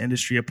part of this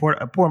industry,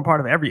 important part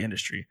of every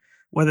industry,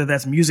 whether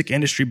that's music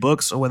industry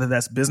books or whether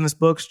that's business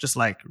books. Just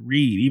like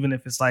read, even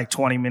if it's like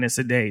 20 minutes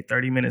a day,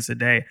 30 minutes a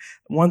day.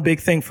 One big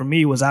thing for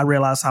me was I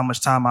realized how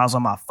much time I was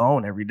on my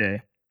phone every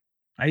day.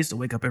 I used to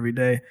wake up every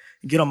day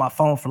and get on my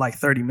phone for like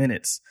 30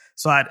 minutes.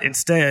 So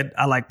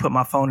I like put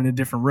my phone in a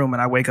different room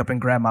and I wake up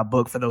and grab my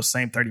book for those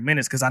same 30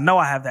 minutes because I know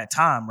I have that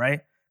time, right?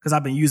 Because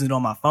I've been using it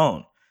on my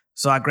phone.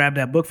 So I grab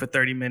that book for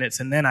 30 minutes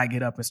and then I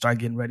get up and start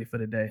getting ready for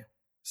the day.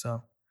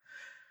 So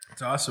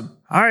that's awesome.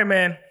 All right,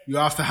 man. You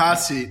off the hot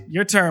seat.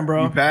 Your turn,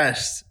 bro. You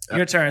passed.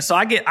 Your turn. So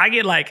I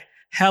get like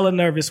hella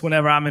nervous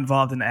whenever I'm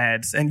involved in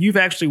ads. And you've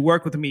actually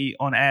worked with me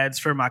on ads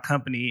for my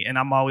company. And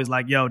I'm always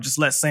like, yo, just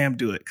let Sam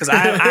do it. Because I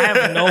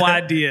have no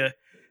idea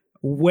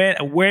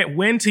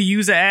when to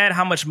use an ad,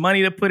 how much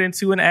money to put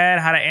into an ad,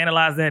 how to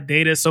analyze that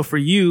data. So for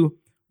you,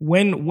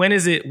 when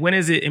is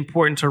it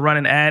important to run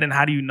an ad, and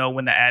how do you know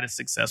when the ad is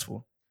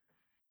successful?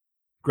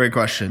 Great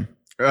question.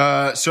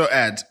 So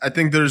ads, I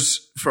think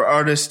for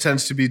artists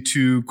tends to be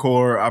two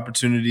core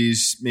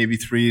opportunities, maybe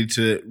three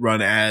to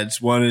run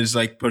ads. One is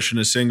like pushing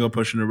a single,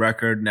 pushing a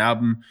record, an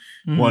album.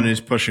 Mm-hmm. One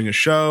is pushing a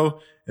show.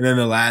 And then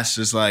the last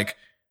is like,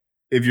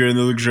 if you're in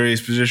the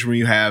luxurious position where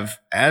you have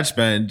ad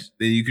spend,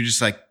 then you could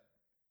just like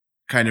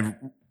kind of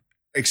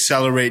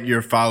accelerate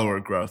your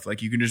follower growth.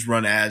 Like you can just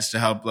run ads to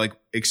help like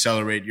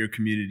accelerate your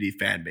community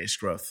fan base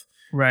growth.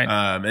 Right.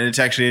 And it's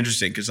actually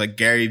interesting because like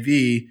Gary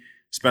Vee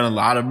spent a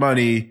lot of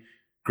money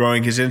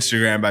growing his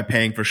Instagram by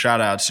paying for shout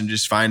outs and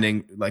just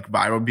finding like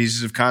viral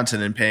pieces of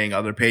content and paying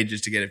other pages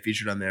to get it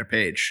featured on their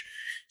page.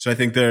 So I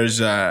think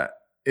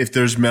if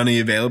there's money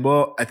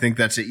available, I think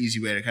that's an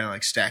easy way to kind of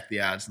like stack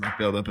the odds and like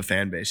build up a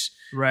fan base.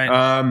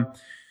 Right.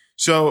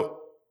 So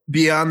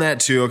beyond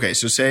that too, okay.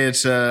 So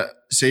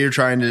say you're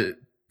trying to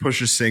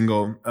push a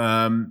single.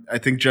 I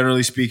think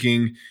generally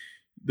speaking,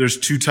 there's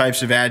two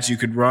types of ads you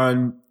could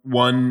run.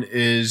 One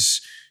is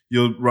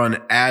you'll run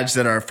ads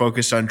that are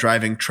focused on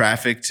driving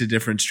traffic to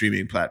different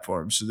streaming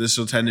platforms. So this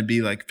will tend to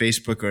be like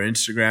Facebook or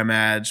Instagram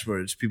ads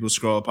where it's people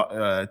scroll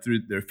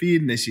through their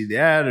feed and they see the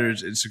ad or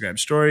it's Instagram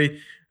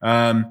story.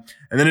 And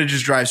then it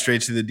just drives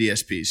straight to the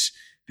DSPs.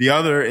 The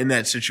other in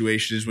that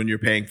situation is when you're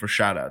paying for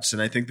shout outs.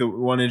 And I think the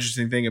one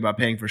interesting thing about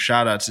paying for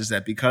shout outs is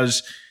that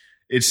because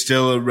it's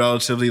still a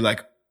relatively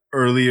like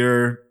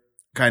earlier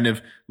kind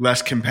of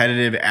less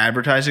competitive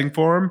advertising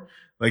form,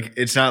 like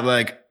it's not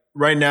like,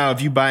 right now,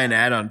 if you buy an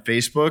ad on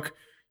Facebook,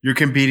 you're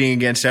competing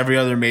against every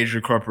other major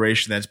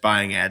corporation that's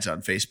buying ads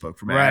on Facebook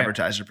from an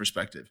advertiser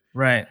perspective.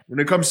 Right. When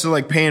it comes to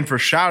like paying for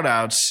shout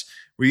outs,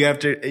 where you have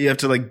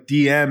to like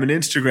DM an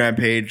Instagram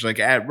page like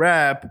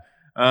 @rap.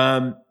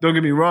 Don't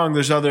get me wrong,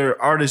 there's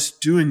other artists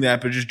doing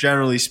that, but just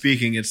generally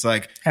speaking, it's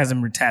like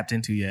hasn't been tapped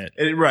into yet.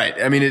 Right.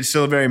 I mean, it's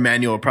still a very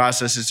manual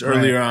process. It's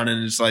earlier on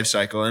in its life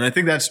cycle. And I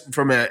think that's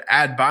from an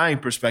ad buying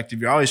perspective,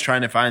 you're always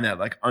trying to find that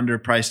like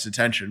underpriced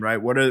attention, right?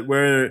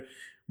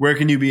 where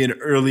can you be an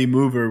early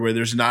mover where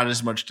there's not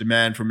as much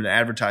demand from an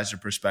advertiser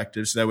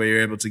perspective, so that way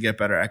you're able to get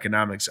better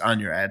economics on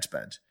your ad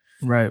spend.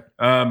 Right.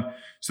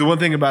 So the one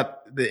thing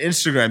about the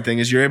Instagram thing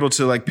is you're able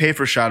to like pay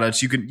for shout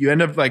outs. You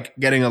end up like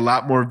getting a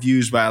lot more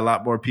views by a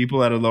lot more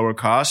people at a lower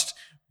cost,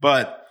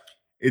 but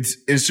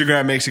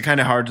Instagram makes it kind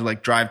of hard to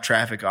like drive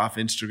traffic off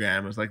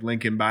Instagram with like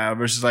link in bio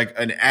versus like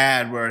an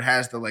ad where it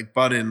has the like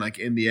button like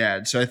in the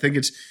ad. So I think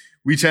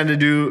we tend to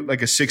do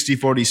like a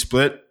 60-40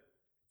 split.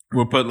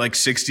 We'll put like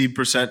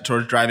 60%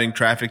 towards driving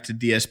traffic to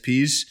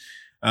DSPs,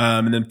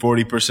 and then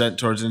 40%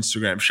 towards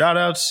Instagram shout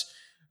outs.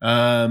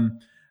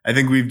 I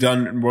think we've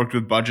worked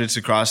with budgets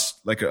across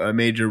like a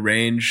major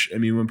range. I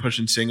mean, when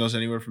pushing singles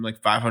anywhere from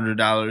like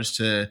 $500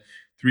 to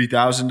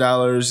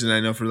 $3,000. And I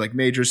know for like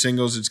major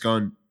singles, it's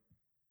going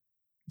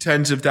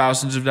tens of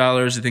thousands of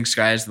dollars. I think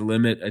sky is the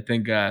limit. I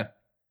think, if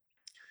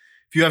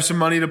you have some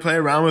money to play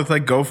around with,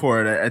 like go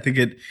for it. I think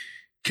it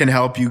can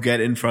help you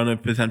get in front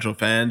of potential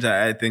fans.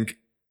 I think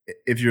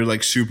if you're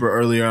like super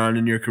early on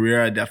in your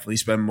career, I definitely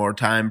spend more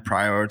time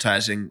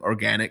prioritizing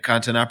organic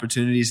content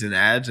opportunities than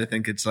ads. I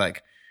think it's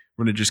like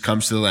when it just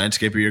comes to the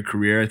landscape of your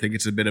career, I think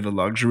it's a bit of a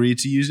luxury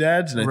to use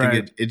ads. And I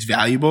think it's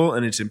valuable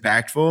and it's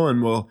impactful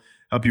and will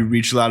help you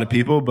reach a lot of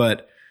people.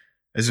 But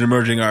as an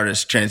emerging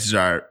artist, chances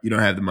are you don't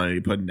have the money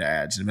to put into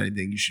ads. And if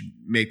anything, you should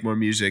make more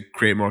music,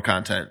 create more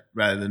content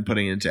rather than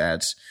putting it into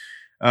ads.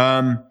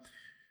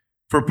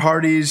 For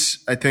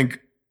parties, I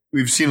think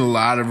we've seen a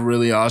lot of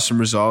really awesome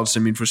results. I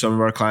mean, for some of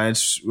our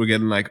clients,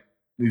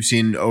 we've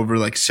seen over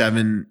like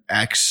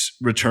 7x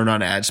return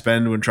on ad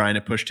spend when trying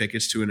to push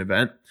tickets to an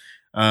event.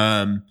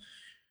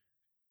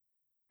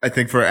 I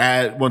think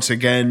once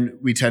again,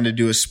 we tend to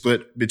do a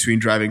split between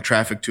driving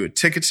traffic to a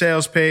ticket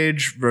sales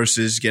page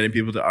versus getting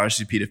people to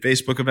RSVP to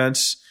Facebook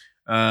events.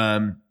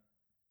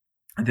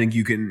 I think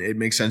it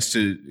makes sense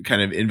to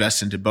kind of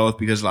invest into both,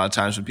 because a lot of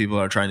times when people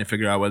are trying to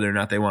figure out whether or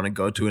not they want to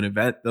go to an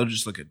event, they'll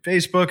just look at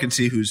Facebook and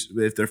see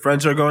if their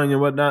friends are going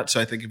and whatnot. So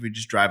I think if we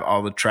just drive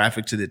all the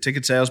traffic to the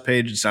ticket sales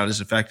page, it's not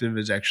as effective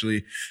as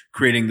actually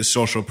creating the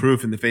social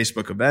proof in the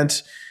Facebook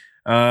event.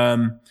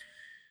 And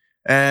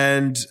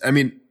I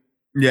mean,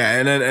 yeah.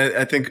 And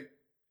I think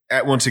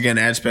once again,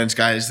 ad spend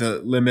sky is the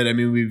limit. I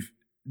mean, we've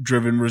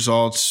driven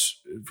results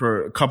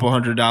for a couple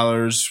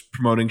 $100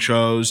 promoting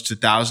shows to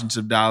thousands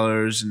of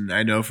dollars. And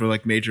I know for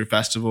like major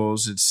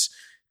festivals, it's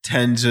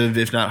tens of,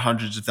 if not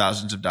hundreds of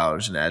thousands of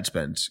dollars in ad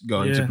spend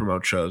going to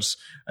promote shows.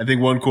 I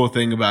think one cool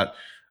thing about,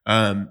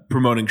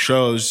 promoting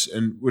shows,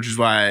 and which is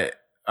why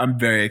I'm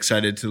very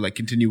excited to like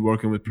continue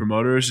working with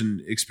promoters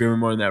and experiment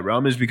more in that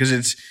realm, is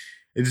because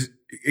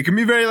it can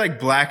be very like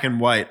black and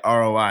white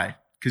ROI.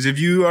 Because if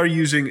you are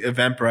using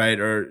Eventbrite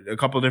or a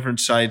couple different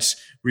sites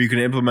where you can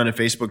implement a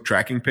Facebook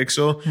tracking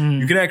pixel,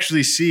 you can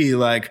actually see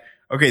like,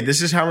 okay,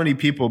 this is how many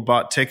people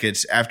bought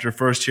tickets after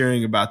first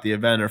hearing about the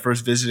event or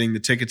first visiting the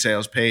ticket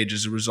sales page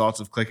as a result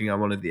of clicking on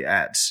one of the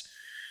ads.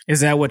 Is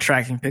that what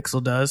tracking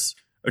pixel does?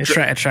 It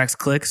tracks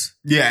clicks?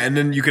 Yeah, and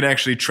then you can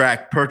actually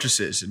track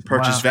purchases and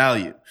purchase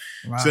value.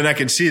 Wow. So then I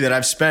can see that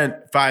I've spent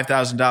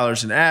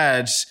 $5,000 in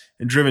ads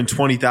and driven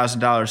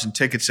 $20,000 in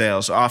ticket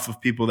sales off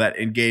of people that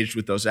engaged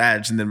with those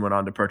ads and then went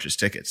on to purchase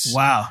tickets.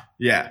 Wow.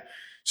 Yeah.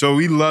 So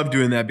we love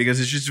doing that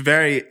because it's just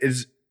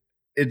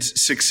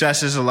its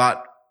success is a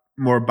lot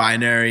more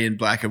binary and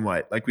black and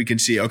white. Like we can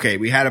see, okay,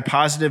 we had a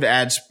positive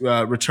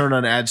return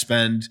on ad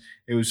spend.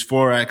 It was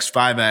 4x,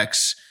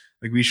 5x.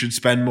 Like we should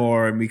spend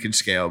more and we can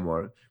scale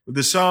more. With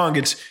the song,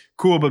 it's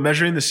cool, but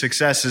measuring the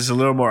success is a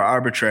little more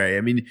arbitrary.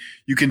 I mean,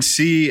 you can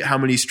see how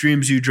many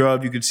streams you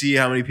drove. You can see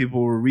how many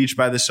people were reached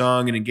by the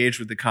song and engaged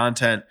with the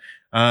content.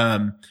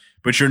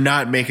 But you're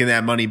not making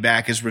that money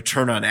back as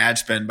return on ad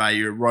spend by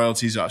your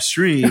royalties off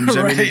streams.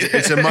 I mean,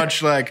 it's a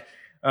much like,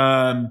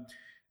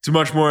 it's a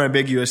much more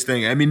ambiguous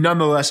thing. I mean,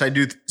 nonetheless, I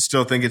do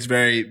still think it's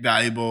very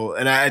valuable.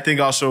 And I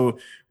think also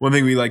one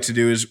thing we like to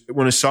do is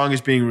when a song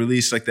is being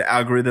released, like the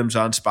algorithms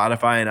on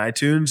Spotify and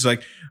iTunes,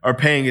 like are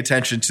paying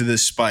attention to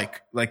this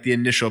spike, like the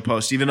initial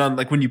post, even on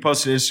like when you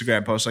post an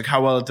Instagram post, like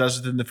how well it does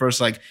within the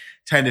first like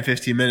 10 to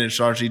 15 minutes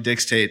largely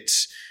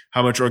dictates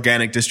how much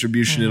organic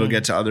distribution it'll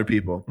get to other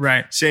people.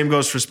 Right. Same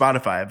goes for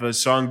Spotify. If a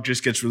song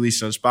just gets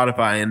released on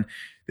Spotify and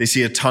they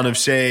see a ton of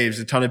saves,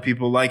 a ton of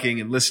people liking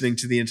and listening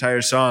to the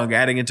entire song,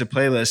 adding into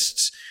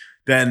playlists,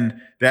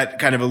 then that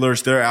kind of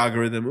alerts their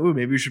algorithm. Ooh,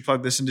 maybe we should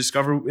plug this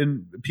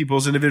in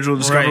people's individual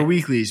Discover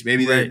weeklies.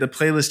 Maybe the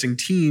playlisting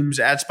teams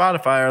at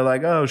Spotify are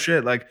like, oh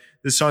shit, like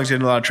this song's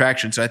getting a lot of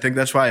traction. So I think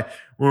that's why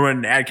when we're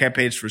running ad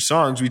campaigns for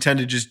songs, we tend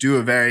to just do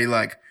a very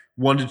like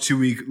 1 to 2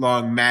 week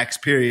long max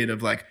period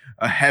of like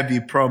a heavy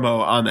promo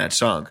on that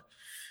song.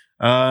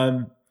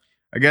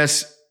 I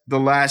guess the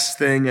last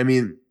thing, I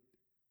mean,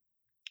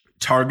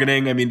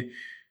 targeting. I mean,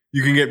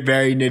 you can get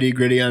very nitty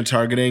gritty on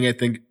targeting. I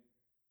think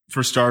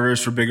for starters,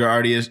 for bigger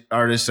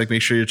artists, like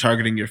make sure you're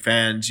targeting your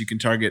fans. You can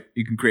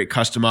create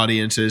custom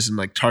audiences and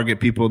like target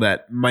people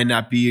that might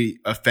not be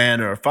a fan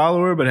or a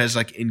follower, but has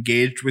like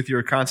engaged with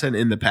your content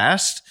in the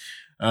past.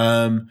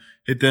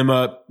 Hit them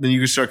up. Then you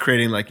can start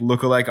creating like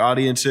lookalike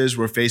audiences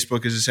where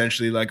Facebook is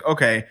essentially like,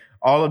 okay,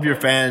 all of your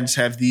fans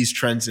have these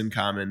trends in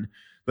common.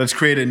 let's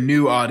create a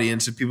new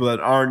audience of people that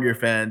aren't your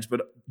fans,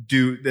 but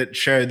that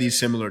share these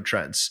similar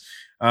trends.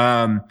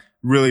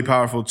 Really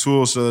powerful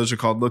tool. So those are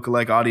called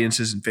lookalike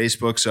audiences in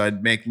Facebook. So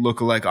I'd make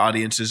lookalike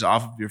audiences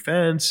off of your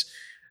fans.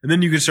 And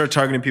then you can start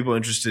targeting people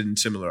interested in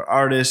similar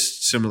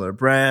artists, similar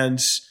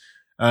brands.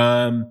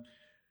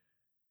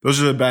 Those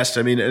are the best.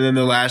 I mean, and then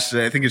the last,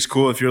 I think it's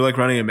cool if you're like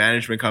running a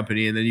management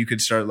company and then you could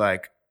start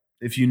like,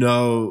 if you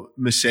know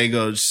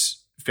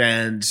Masego's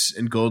fans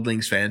and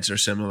Goldlings fans are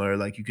similar,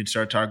 like you can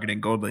start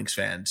targeting Goldlings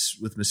fans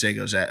with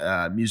Masego's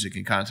music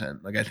and content.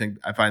 Like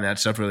I find that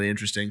stuff really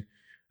interesting.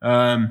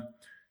 So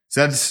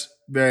that's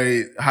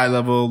very high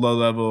level, low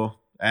level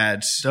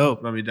ads.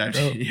 Dope. Let me dive.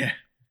 Dope. Yeah.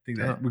 I think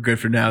that we're good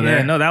for now. Yeah,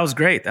 there. no, that was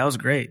great. That was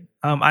great.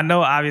 I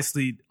know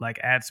obviously like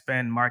ad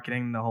spend,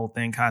 marketing, the whole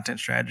thing, content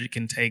strategy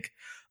can take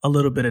a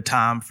little bit of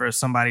time for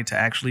somebody to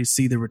actually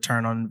see the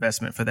return on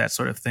investment for that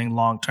sort of thing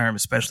long term,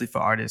 especially for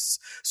artists.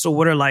 So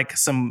what are like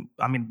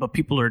but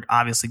people are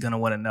obviously going to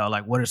want to know,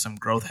 like, what are some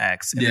growth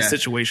hacks in a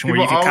situation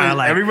people where you can kind of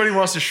like, everybody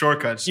wants the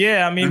shortcuts.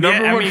 Yeah,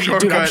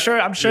 shortcut, dude,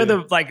 I'm sure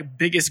the like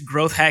biggest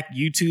growth hack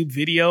YouTube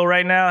video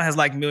right now has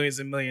like millions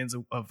and millions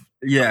of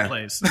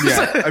plays.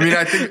 Yeah, I mean,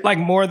 I think like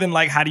more than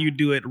like how do you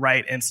do it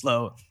right and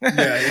slow.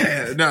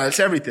 yeah. No, it's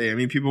everything. I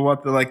mean, people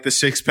want the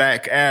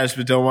 6-pack abs,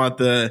 but don't want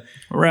the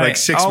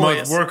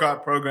 6-month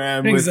workout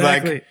program with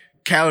like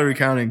calorie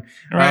counting.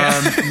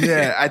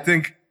 Right. I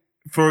think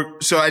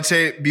so I'd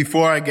say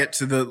before I get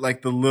to the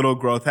little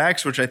growth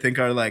hacks, which I think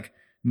are like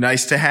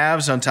nice to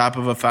haves on top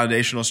of a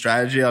foundational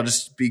strategy, I'll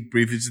just speak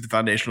briefly to the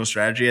foundational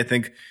strategy. I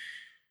think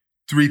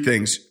 3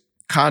 things: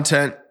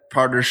 content,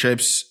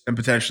 partnerships, and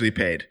potentially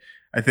paid.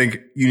 I think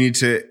you need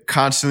to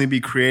constantly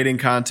be creating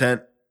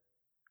content,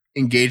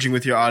 engaging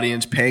with your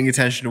audience, paying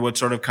attention to what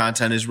sort of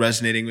content is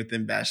resonating with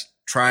them best,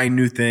 trying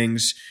new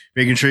things,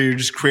 making sure you're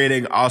just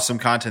creating awesome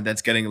content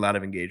that's getting a lot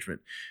of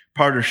engagement.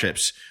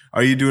 Partnerships.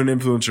 Are you doing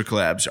influencer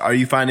collabs? Are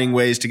you finding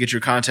ways to get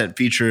your content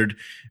featured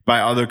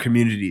by other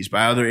communities,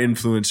 by other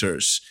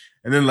influencers?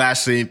 And then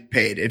lastly,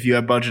 paid. If you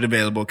have budget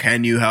available,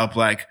 can you help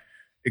like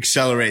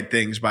accelerate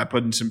things by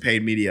putting some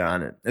paid media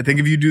on it? I think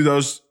if you do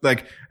those, I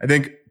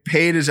think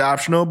paid is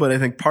optional, but I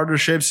think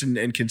partnerships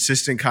and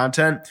consistent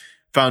content,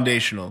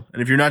 foundational.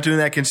 And if you're not doing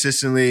that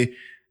consistently,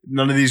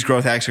 none of these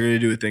growth hacks are going to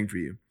do a thing for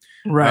you.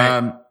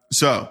 Right.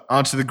 So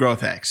on to the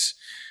growth hacks.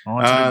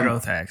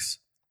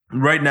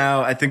 Right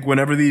now, I think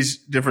whenever these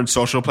different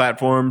social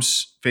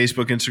platforms,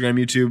 Facebook,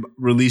 Instagram, YouTube,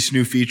 release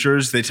new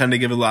features, they tend to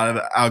give a lot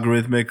of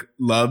algorithmic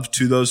love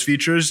to those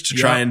features to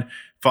try and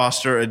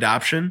foster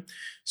adoption.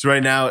 So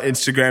right now,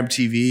 Instagram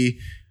TV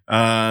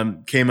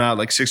came out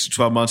like 6 to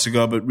 12 months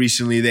ago, but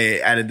recently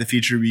they added the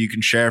feature where you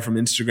can share from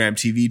Instagram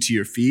TV to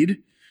your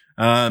feed.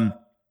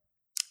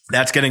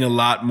 That's getting a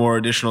lot more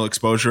additional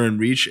exposure and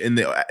reach in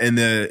the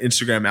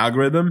Instagram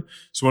algorithm.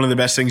 So one of the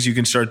best things you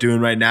can start doing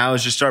right now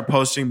is just start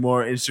posting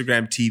more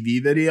Instagram TV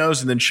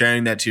videos and then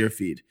sharing that to your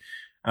feed.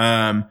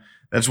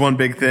 That's one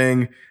big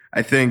thing.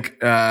 I think,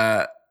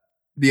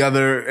 the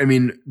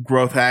other,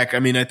 growth hack.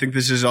 I think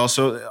this is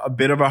also a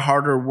bit of a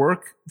harder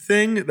work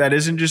thing that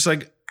isn't just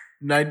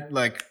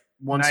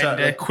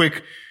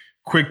quick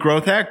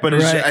growth hack, but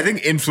it's, I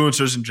think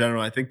influencers in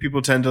general, I think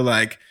people tend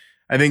to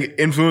I think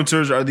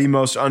influencers are the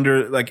most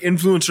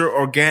influencer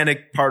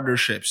organic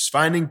partnerships,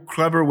 finding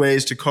clever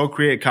ways to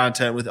co-create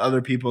content with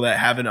other people that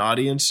have an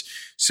audience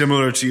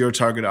similar to your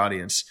target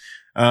audience.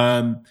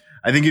 I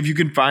think if you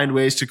can find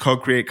ways to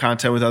co-create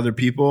content with other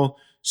people,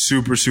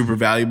 super, super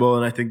valuable.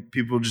 And I think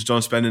people just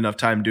don't spend enough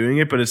time doing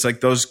it, but it's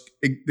like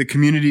the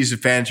communities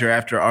of fans you're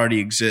after already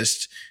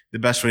exist. The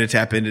best way to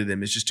tap into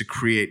them is just to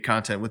create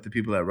content with the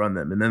people that run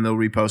them, and then they'll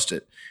repost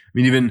it.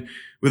 Even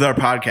with our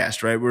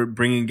podcast, right? We're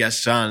bringing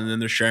guests on and then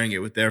they're sharing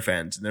it with their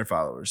fans and their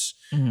followers.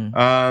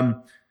 Mm-hmm.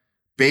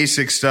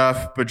 Basic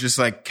stuff, but just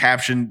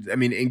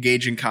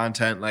engaging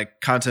content,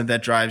 content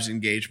that drives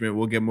engagement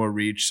will get more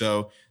reach.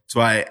 So that's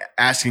why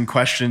asking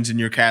questions in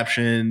your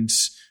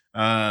captions,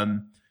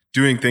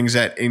 doing things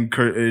that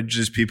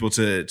encourages people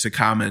to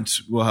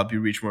comment will help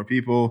you reach more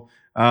people.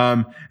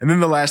 And then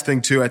the last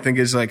thing too, I think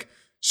is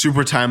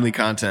super timely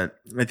content.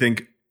 I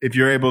think if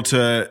you're able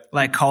to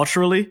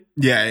culturally.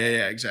 Yeah,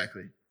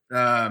 exactly.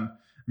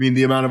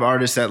 The amount of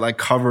artists that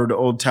covered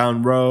Old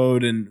Town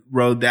Road and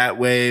rode that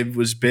wave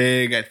was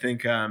big. I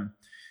think, there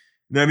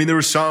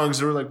were songs,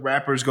 there were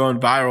rappers going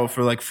viral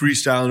for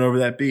freestyling over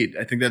that beat.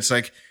 I think that's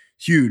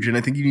huge. And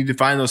I think you need to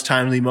find those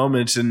timely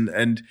moments.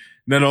 And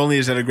not only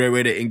is that a great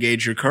way to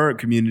engage your current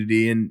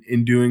community, and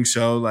in doing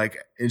so,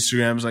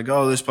 Instagram's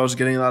this post is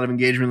getting a lot of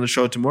engagement, let's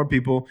show it to more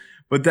people.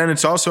 But then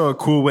it's also a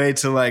cool way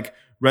to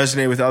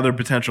resonate with other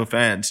potential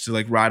fans,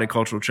 to ride a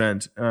cultural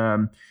trend.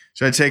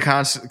 So I'd say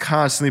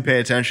constantly pay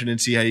attention and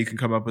see how you can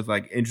come up with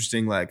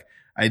interesting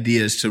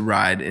ideas to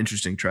ride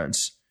interesting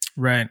trends.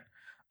 Right.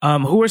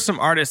 Who are some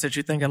artists that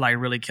you think are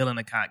really killing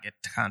the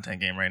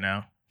content game right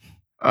now?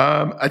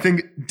 I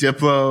think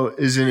Diplo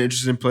is in an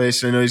interesting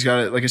place. I know he's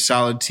got a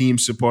solid team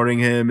supporting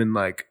him,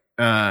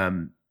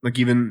 and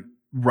even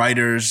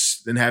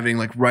writers, and having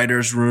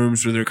writers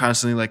rooms where they're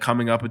constantly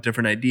coming up with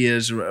different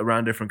ideas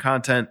around different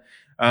content.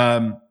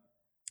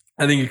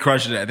 I think he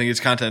crushes it. I think his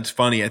content's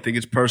funny. I think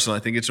it's personal. I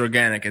think it's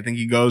organic. I think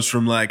he goes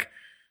from like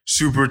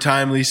super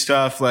timely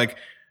stuff, like,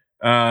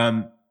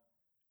 and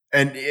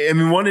I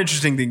mean, one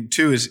interesting thing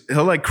too is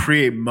he'll like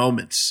create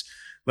moments.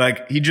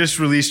 Like he just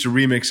released a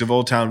remix of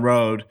Old Town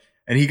Road,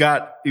 and he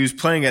was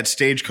playing at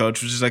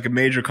Stagecoach, which is like a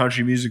major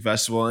country music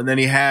festival, and then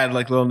he had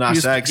like Lil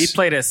Nas X. He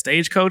played at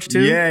Stagecoach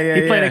too. Yeah.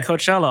 He played at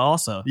Coachella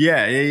also.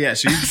 Yeah.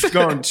 So he's just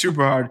going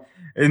super hard.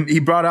 And he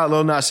brought out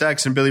Lil Nas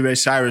X and Billy Ray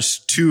Cyrus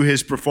to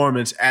his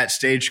performance at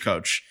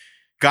Stagecoach.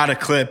 Got a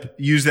clip,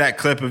 used that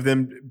clip of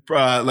them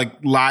like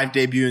live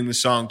debuting the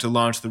song to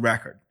launch the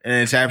record. And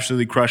it's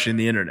absolutely crushing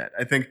the internet.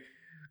 I think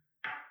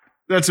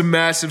that's a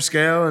massive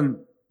scale. And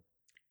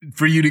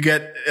for you to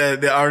get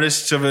the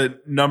artists of a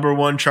number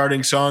one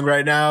charting song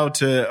right now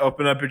to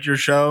open up at your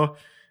show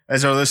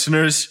as our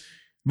listeners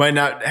might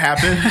not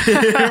happen.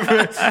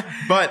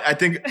 But I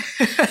think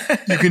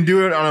you can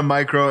do it on a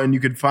micro, and you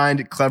can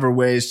find clever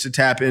ways to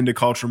tap into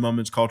cultural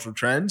moments, cultural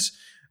trends.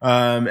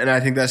 And I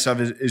think that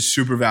stuff is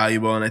super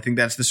valuable. And I think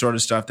that's the sort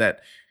of stuff that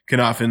can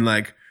often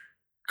like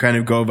kind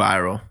of go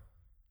viral.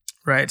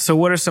 Right. So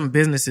what are some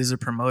businesses or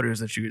promoters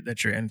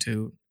that you're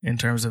into in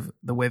terms of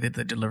the way that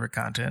they deliver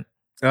content?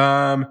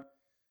 I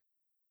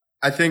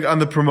think on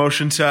the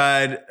promotion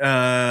side,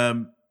 I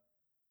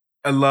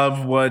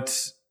love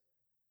what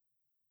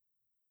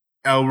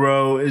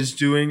Elro is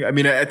doing. I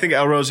mean, I think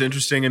Elro is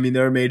interesting. I mean,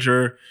 they're a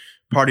major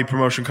party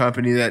promotion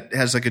company that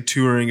has like a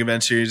touring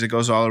event series that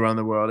goes all around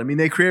the world. I mean,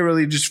 they create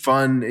really just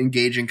fun,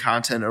 engaging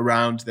content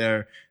around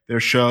their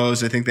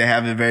shows. I think they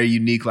have a very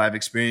unique live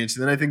experience.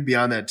 And then I think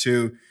beyond that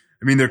too,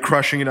 I mean, they're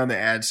crushing it on the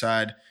ad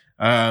side.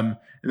 And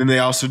then they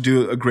also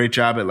do a great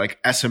job at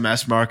like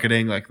SMS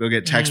marketing. Like they'll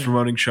get text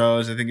promoting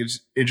shows. I think it's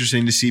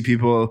interesting to see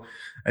people.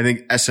 I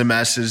think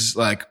SMS is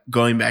like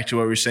going back to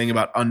what we were saying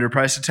about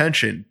underpriced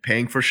attention,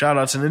 paying for shout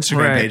outs on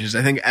Instagram pages.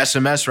 I think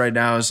SMS right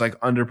now is like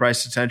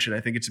underpriced attention.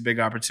 I think it's a big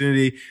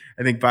opportunity.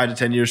 I think 5 to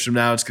 10 years from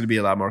now, it's going to be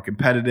a lot more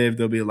competitive.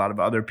 There'll be a lot of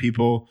other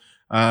people,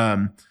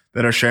 that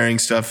are sharing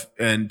stuff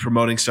and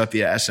promoting stuff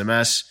via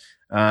SMS.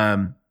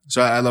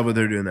 So I love what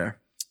they're doing there.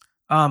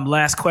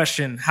 Last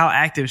question. How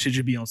active should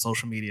you be on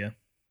social media?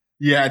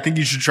 Yeah, I think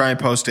you should try and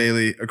post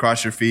daily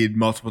across your feed,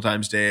 multiple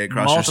times a day,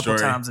 multiple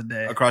times a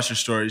day, across your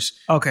stories.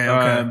 Okay.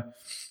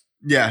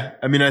 Yeah,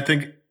 I mean, I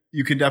think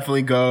you can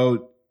definitely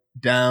go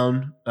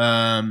down,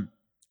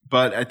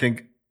 but I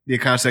think the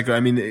accounts that go,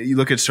 I mean, you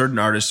look at certain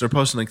artists, they're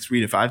posting like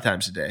 3 to 5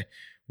 times a day.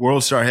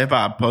 World Star Hip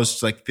Hop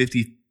posts like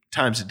 50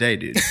 times a day,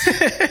 dude.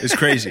 It's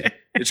crazy.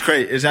 It's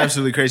crazy. It's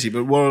absolutely crazy.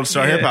 But World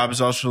Star Hip Hop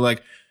is also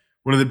like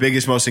one of the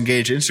biggest, most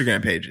engaged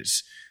Instagram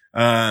pages.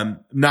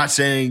 Not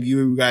saying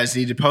you guys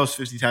need to post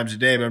 50 times a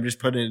day, but I'm just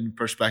putting it in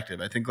perspective.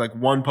 I think like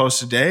 1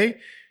 post a day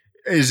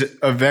is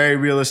a very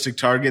realistic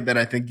target that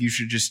I think you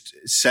should just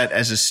set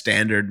as a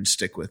standard and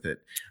stick with it.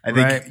 I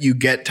think you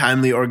get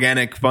timely,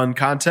 organic, fun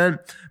content,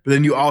 but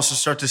then you also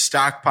start to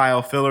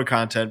stockpile filler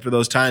content for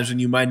those times when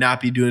you might not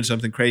be doing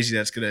something crazy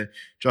that's going to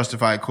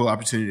justify a cool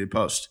opportunity to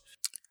post.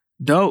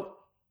 Dope.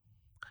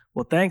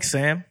 Well, thanks,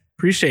 Sam.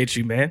 Appreciate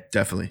you, man.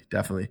 Definitely.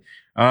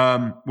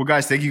 Well,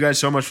 guys, thank you guys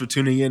so much for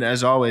tuning in.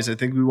 As always, I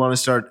think we want to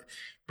start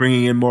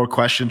bringing in more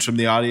questions from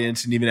the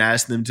audience and even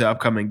asking them to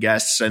upcoming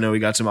guests. I know we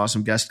got some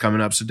awesome guests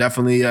coming up. So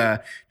definitely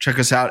check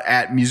us out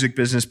at Music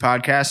Business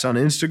Podcast on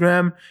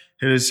Instagram.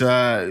 Hit us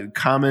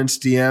comments,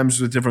 DMs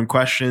with different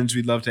questions.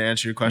 We'd love to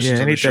answer your questions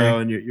on the show,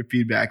 and your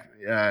feedback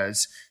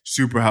is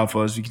super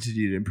helpful as we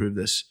continue to improve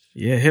this.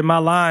 Yeah, hit my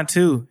line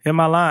too. Hit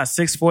my line,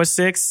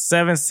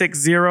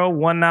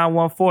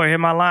 646-760-1914. Hit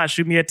my line.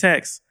 Shoot me a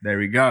text. There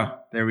we go.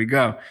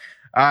 All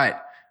right.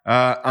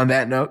 On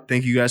that note,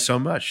 thank you guys so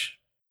much.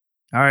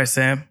 All right,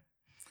 Sam.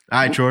 All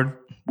right, Jordan.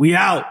 We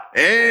out.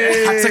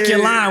 Hey, I took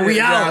your line. We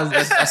out.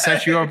 I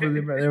set you up.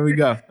 There we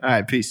go. All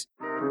right, peace.